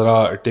वो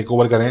ज़रा टेक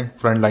ओवर करें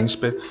फ्रंट लाइंस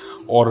पे,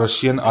 और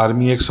रशियन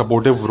आर्मी एक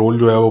सपोर्टिव रोल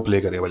जो है वो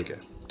प्ले करे बल्कि,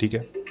 ठीक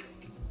है।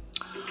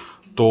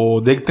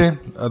 तो देखते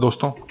हैं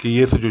दोस्तों कि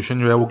ये सिचुएशन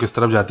जो है वो किस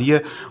तरफ जाती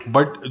है।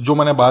 बट जो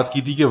मैंने बात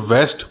की थी कि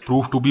west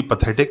prove to be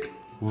pathetic,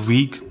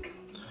 weak,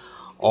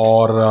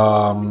 और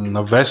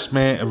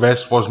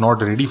west was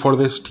not ready for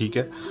this, ठीक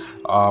है।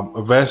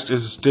 West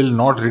is still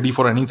not ready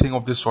for anything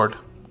of this sort,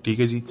 ठीक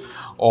है जी।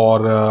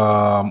 और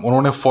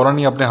उन्होंने फ़ौरन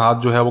ही अपने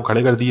हाथ जो है वो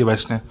खड़े कर दिए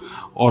वेस्ट ने,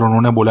 और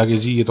उन्होंने बोला कि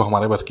जी ये तो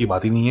हमारे बस की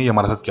बात ही नहीं है, ये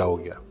हमारे साथ क्या हो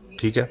गया,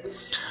 ठीक है।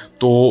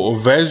 तो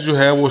वेस्ट जो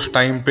है वो उस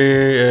टाइम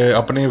पे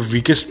अपने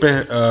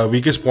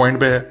वीकेस्ट पॉइंट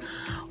पे है।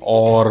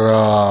 और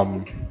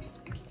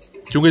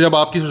क्योंकि जब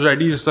आपकी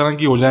सोसाइटी इस तरह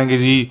की हो जाएंगी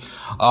जी,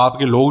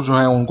 आपके लोग जो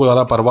हैं उनको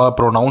ज़्यादा परवाह,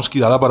 प्रोनाउंस की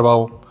ज़्यादा परवाह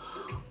हो,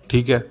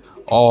 ठीक है,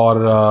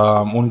 और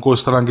उनको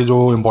इस तरह के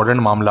जो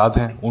इम्पोर्टेंट मामलात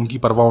हैं उनकी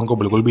परवाह उनको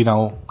बिल्कुल भी ना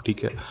हो,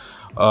 ठीक है।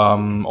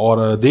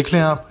 और देख लें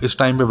आप इस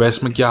टाइम पे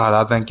वेस्ट में क्या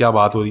हालात हैं, क्या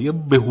बात हो रही है,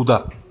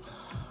 बेहुदा,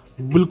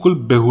 बिल्कुल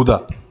बेहुदा,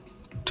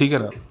 ठीक है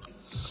ना।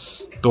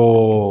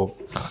 तो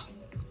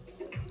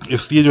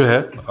इसलिए जो है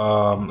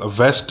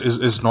west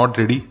is not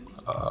ready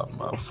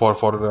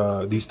for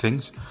these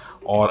things,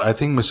 और I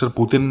think mister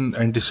Putin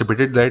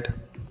anticipated that,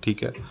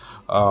 ठीक है।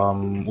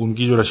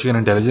 उनकी जो रशियन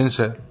इंटेलिजेंस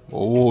है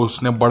वो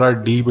उसने बड़ा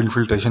डीप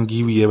इन्फिल्ट्रेशन की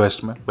हुई है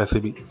वेस्ट में वैसे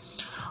भी,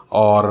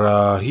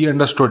 और ही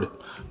अंडरस्टूड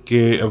कि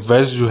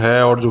वेस्ट जो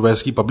है और जो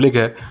वेस्ट की पब्लिक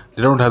है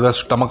they don't have the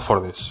stomach for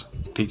this,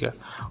 ठीक है।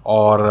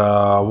 और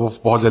वो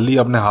बहुत जल्दी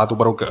अपने हाथ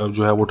ऊपर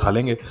जो है वो उठा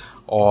लेंगे,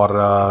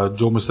 और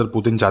जो मिस्टर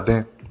पुतिन चाहते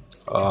हैं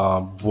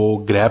वो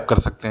ग्रैब कर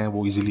सकते हैं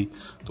वो इजीली।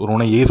 तो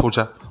उन्होंने यही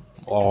सोचा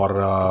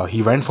और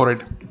he went for it,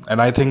 and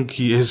I think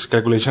his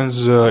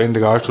calculations in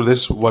regards to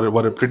this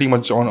were pretty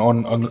much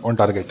on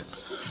target,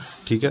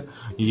 ठीक है।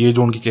 ये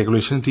जो उनकी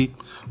कैलकुलेशन थी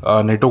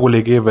नेटो को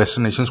लेके,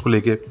 वेस्टर्न नेशंस को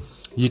लेके,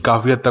 ये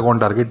काफ़ी हद तक ऑन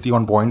टारगेट थी,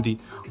 ऑन पॉइंट थी,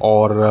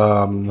 और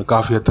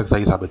काफ़ी हद तक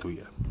सही साबित हुई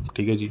है,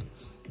 ठीक है जी।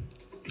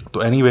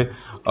 तो एनीवे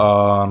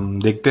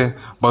देखते हैं।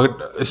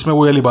 बट इसमें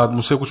वो वाली बात,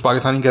 मुझसे कुछ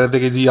पाकिस्तानी कह रहे थे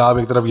कि जी आप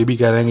एक तरफ ये भी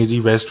कह रहे हैं कि जी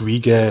वेस्ट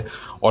वीक है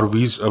और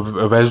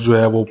वेस्ट जो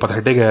है वो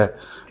पैथेटिक है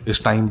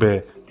इस टाइम पे,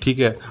 ठीक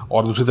है,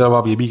 और दूसरी तरफ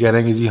आप ये भी कह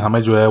रहे हैं कि जी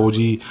हमें जो है वो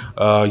जी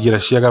ये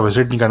रशिया का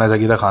विजिट नहीं करना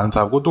चाहिए था खान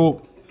साहब को। तो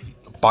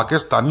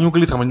पाकिस्तानियों के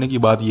लिए समझने की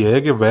बात यह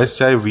है कि वेस्ट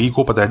चाहे वीक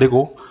हो, पैथेटिक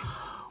हो,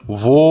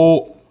 वो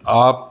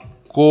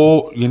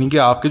आपको, यानी कि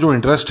आपके जो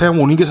इंटरेस्ट हैं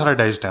वो उन्हीं के साथ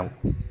अटैच्ड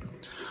हैं।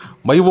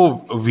 भाई वो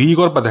वीक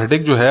और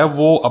पैथेटिक जो है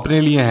वो अपने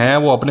लिए हैं,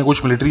 वो अपने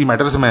कुछ मिलिट्री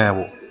मैटर्स में है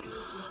वो।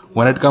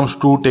 When it comes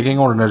to taking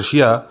on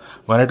Russia,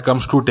 when it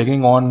comes to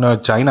taking on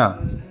China,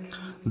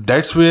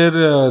 that's where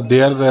they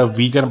are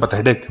weak and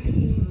pathetic,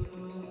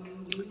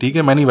 ठीक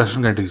है। Many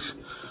western countries,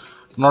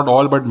 not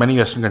all but many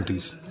western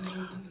countries.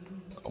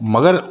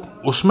 मगर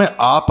उसमें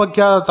आपका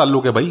क्या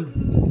ताल्लुक है भाई?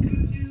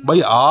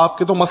 भाई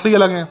आपके तो मसले ही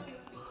अलग हैं,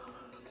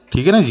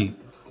 ठीक है ना जी।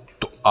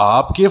 तो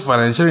आपके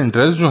फाइनेंशियल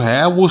इंटरेस्ट जो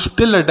हैं वो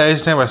स्टिल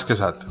अटैच्ड हैं वेस्ट के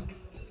साथ,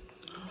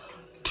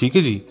 ठीक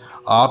है जी।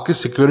 आपके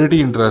सिक्योरिटी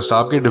इंटरेस्ट,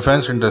 आपके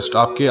डिफेंस इंटरेस्ट,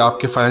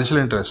 आपके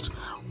फाइनेंशियल इंटरेस्ट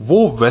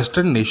वो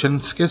वेस्टर्न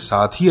नेशंस के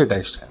साथ ही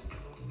अटैच्ड हैं।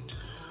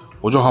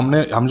 वो जो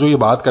हम जो ये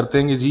बात करते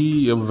हैं कि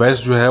जी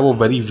वेस्ट जो है वो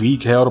वेरी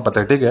वीक है और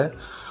पैथेटिक है,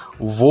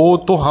 वो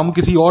तो हम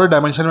किसी और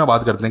डायमेंशन में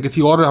बात करते हैं,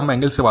 किसी और हम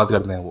एंगल से बात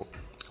करते हैं।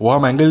 वो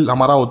हम एंगल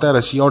हमारा होता है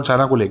रशिया और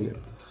चाइना को लेके,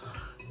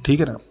 ठीक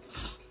है ना।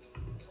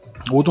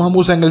 वो तो हम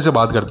उस एंगल से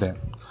बात करते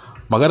हैं।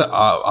 मगर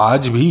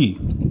आज भी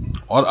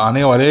और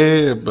आने वाले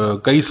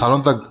कई सालों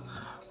तक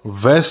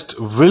west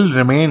will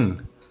remain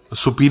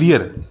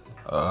superior,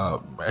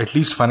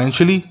 at least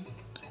financially,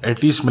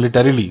 at least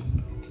militarily,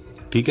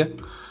 ठीक है,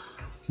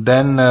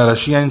 then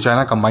Russia and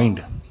China combined,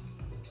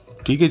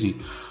 ठीक है जी।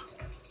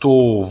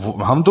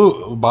 तो हम तो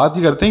बात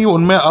ही करते हैं कि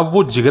उनमें अब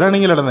वो जिगरा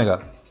नहीं है लड़ने का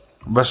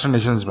वेस्टर्न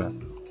नेशंस में।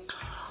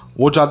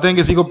 वो चाहते हैं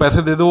किसी को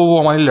पैसे दे दो वो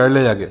हमारी लड़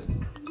ले जाके।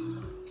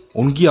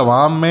 उनकी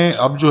आवाम में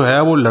अब जो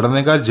है वो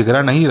लड़ने का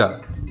जिगरा नहीं रहा,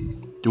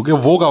 क्योंकि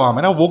वो आवाम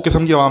है ना, वो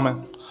किस्म की आवाम है,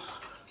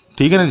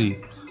 ठीक है ना जी।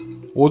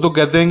 वो तो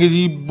कहते हैं कि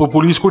जी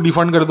पुलिस को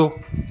डिफंड कर दो,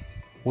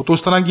 वो तो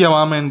उस तरह की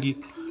आवाम है इनकी,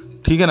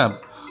 ठीक है ना।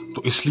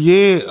 तो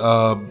इसलिए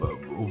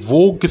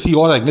वो किसी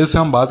और एंगल से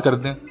हम बात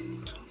करते हैं।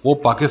 वो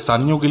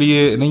पाकिस्तानियों के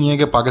लिए नहीं है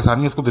कि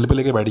पाकिस्तानी इसको दिल पे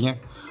लेके बैठ जाएं।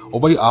 और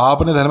भाई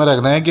आपने ध्यान में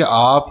रखना है कि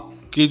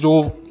आपके जो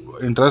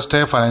इंटरेस्ट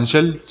है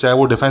फाइनेंशियल, चाहे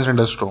वो डिफेंस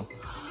इंटरेस्ट हो,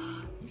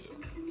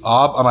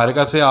 आप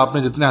अमेरिका से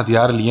आपने जितने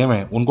हथियार लिए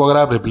हैं उनको अगर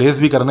आप रिप्लेस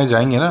भी करने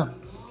जाएंगे ना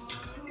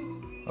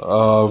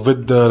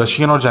विद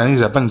रशियन और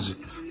चाइनीज वेपन्स,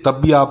 तब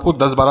भी आपको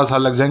 10-12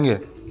 साल लग जाएंगे,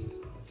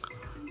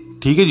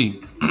 ठीक है जी।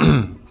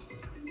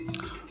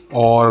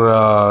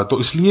 और तो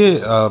इसलिए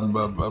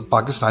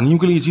पाकिस्तानियों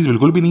के लिए ये चीज़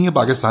बिल्कुल भी नहीं है।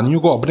 पाकिस्तानियों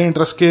को अपने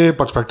इंटरेस्ट के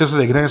पर्सपेक्टिव से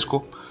देख रहे हैं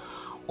इसको,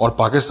 और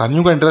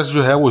पाकिस्तानियों का इंटरेस्ट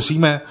जो है वो उसी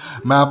में है।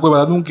 मैं आपको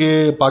बता दूं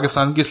कि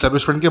पाकिस्तान की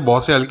इस्टेब्लिशमेंट के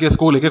बहुत से हल्के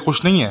इसको लेके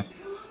खुश नहीं है,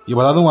 ये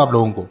बता दूं आप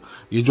लोगों को।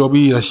 ये जो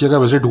अभी रशिया का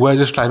विजिट हुआ है,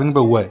 जिस टाइमिंग पे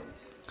हुआ है,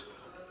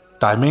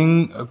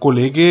 टाइमिंग को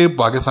लेके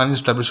पाकिस्तानी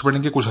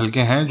इस्टेब्लिशमेंट के कुछ हल्के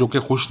हैं जो कि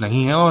खुश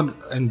नहीं हैं, और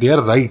and they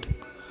are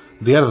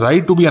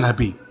right to be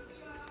unhappy,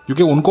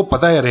 क्योंकि उनको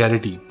पता है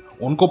रियलिटी,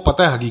 उनको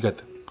पता है हकीकत।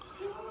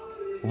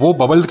 वो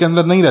बबल के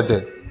अंदर नहीं रहते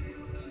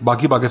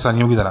बाकी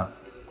पाकिस्तानियों की तरह,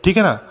 ठीक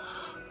है ना।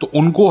 तो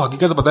उनको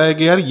हकीकत पता है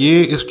कि यार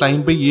ये इस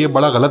टाइम पे ये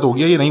बड़ा गलत हो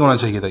गया, ये नहीं होना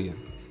चाहिए था ये,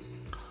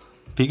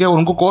 ठीक है, और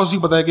उनको कॉस्ट भी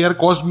पता है कि यार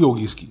कॉस्ट भी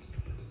होगी इसकी,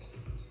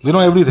 यू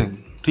नो एवरीथिंग,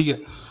 ठीक है।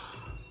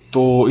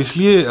 तो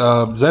इसलिए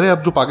ज़रा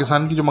अब जो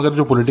पाकिस्तान की जो मगर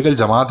जो पॉलिटिकल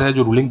जमात है,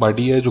 जो रूलिंग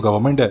पार्टी है, जो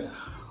गवर्नमेंट है,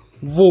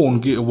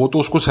 वो तो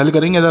उसको सेल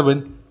करेंगे एज अ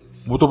विन,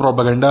 वो तो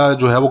प्रोपेगेंडा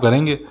जो है वो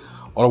करेंगे,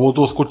 और वो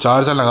तो उसको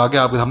 4 साल लगा के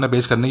आपके सामने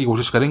पेश करने की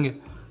कोशिश करेंगे,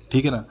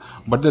 ठीक है ना।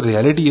 But the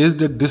reality is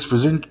that this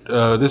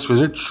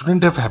visit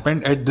shouldn't have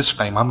happened at this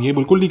time. हम ये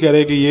बिल्कुल नहीं कह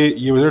रहे कि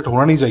ये विजिट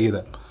होना नहीं चाहिए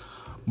था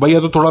भाई, या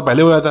तो थोड़ा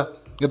पहले हो जाता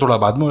या थोड़ा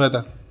बाद में हो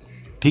जाता,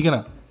 ठीक है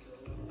ना।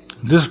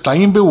 जिस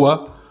टाइम पे हुआ,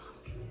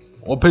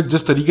 और फिर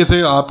जिस तरीके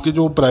से आपके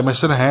जो प्राइम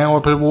मिनिस्टर हैं, और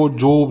फिर वो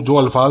जो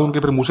अल्फाज उनके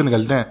फिर मुंह से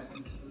निकलते हैं,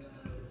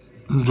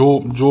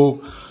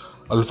 जो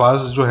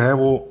अल्फाज जो है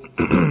वो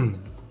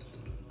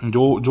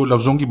जो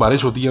लफ्ज़ों की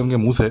बारिश होती है उनके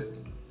मुंह से,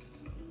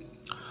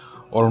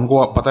 और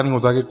उनको पता नहीं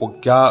होता कि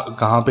क्या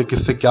कहाँ पे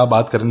किससे क्या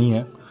बात करनी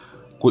है,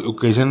 कोई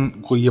ओकेजन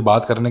कोई ये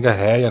बात करने का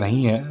है या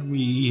नहीं है।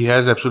 He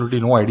has absolutely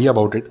no idea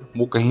about it,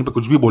 वो कहीं पे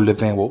कुछ भी बोल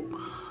देते हैं वो।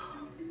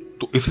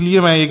 तो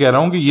इसलिए मैं ये कह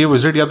रहा हूँ कि ये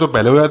विजिट या तो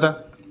पहले हो जाता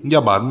या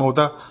बाद में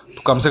होता,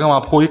 तो कम से कम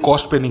आपको ये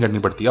कॉस्ट पे नहीं करनी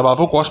पड़ती। अब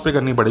आपको कॉस्ट पे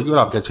करनी पड़ेगी, और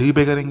आपके अच्छे ही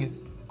पे करेंगे,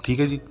 ठीक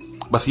है जी,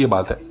 बस ये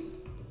बात है।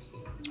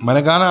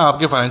 मैंने कहा ना,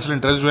 आपके फाइनेंशियल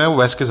इंटरेस्ट जो है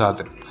वो वेस्ट के साथ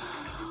है,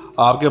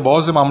 आपके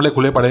बहुत से मामले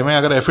खुले पड़े हुए हैं।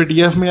 अगर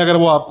FATF में अगर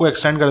वो आपको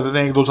एक्सटेंड कर देते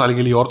हैं 1-2 साल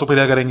के लिए और, तो फिर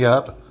क्या करेंगे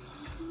आप?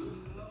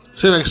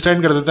 सिर्फ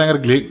एक्सटेंड कर देते हैं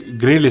अगर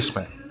ग्रे लिस्ट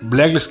में,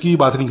 ब्लैक लिस्ट की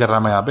बात नहीं कर रहा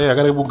मैं यहाँ पे,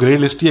 अगर वो ग्रे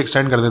लिस्ट ही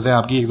एक्सटेंड कर देते हैं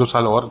आपकी 1-2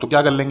 साल और, तो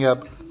क्या कर लेंगे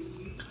आप,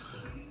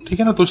 ठीक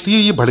है ना। तो इसलिए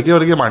ये भड़के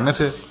वड़के मारने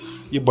से,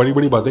 ये बड़ी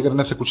बड़ी बातें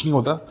करने से कुछ नहीं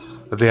होता।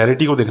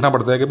 रियलिटी को देखना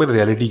पड़ता है कि भाई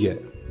रियलिटी क्या है,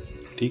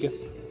 ठीक है।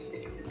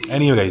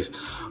 एनीवे गाइस,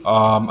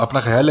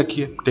 अपना ख्याल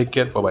रखिए, टेक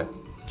केयर, बाय बाय।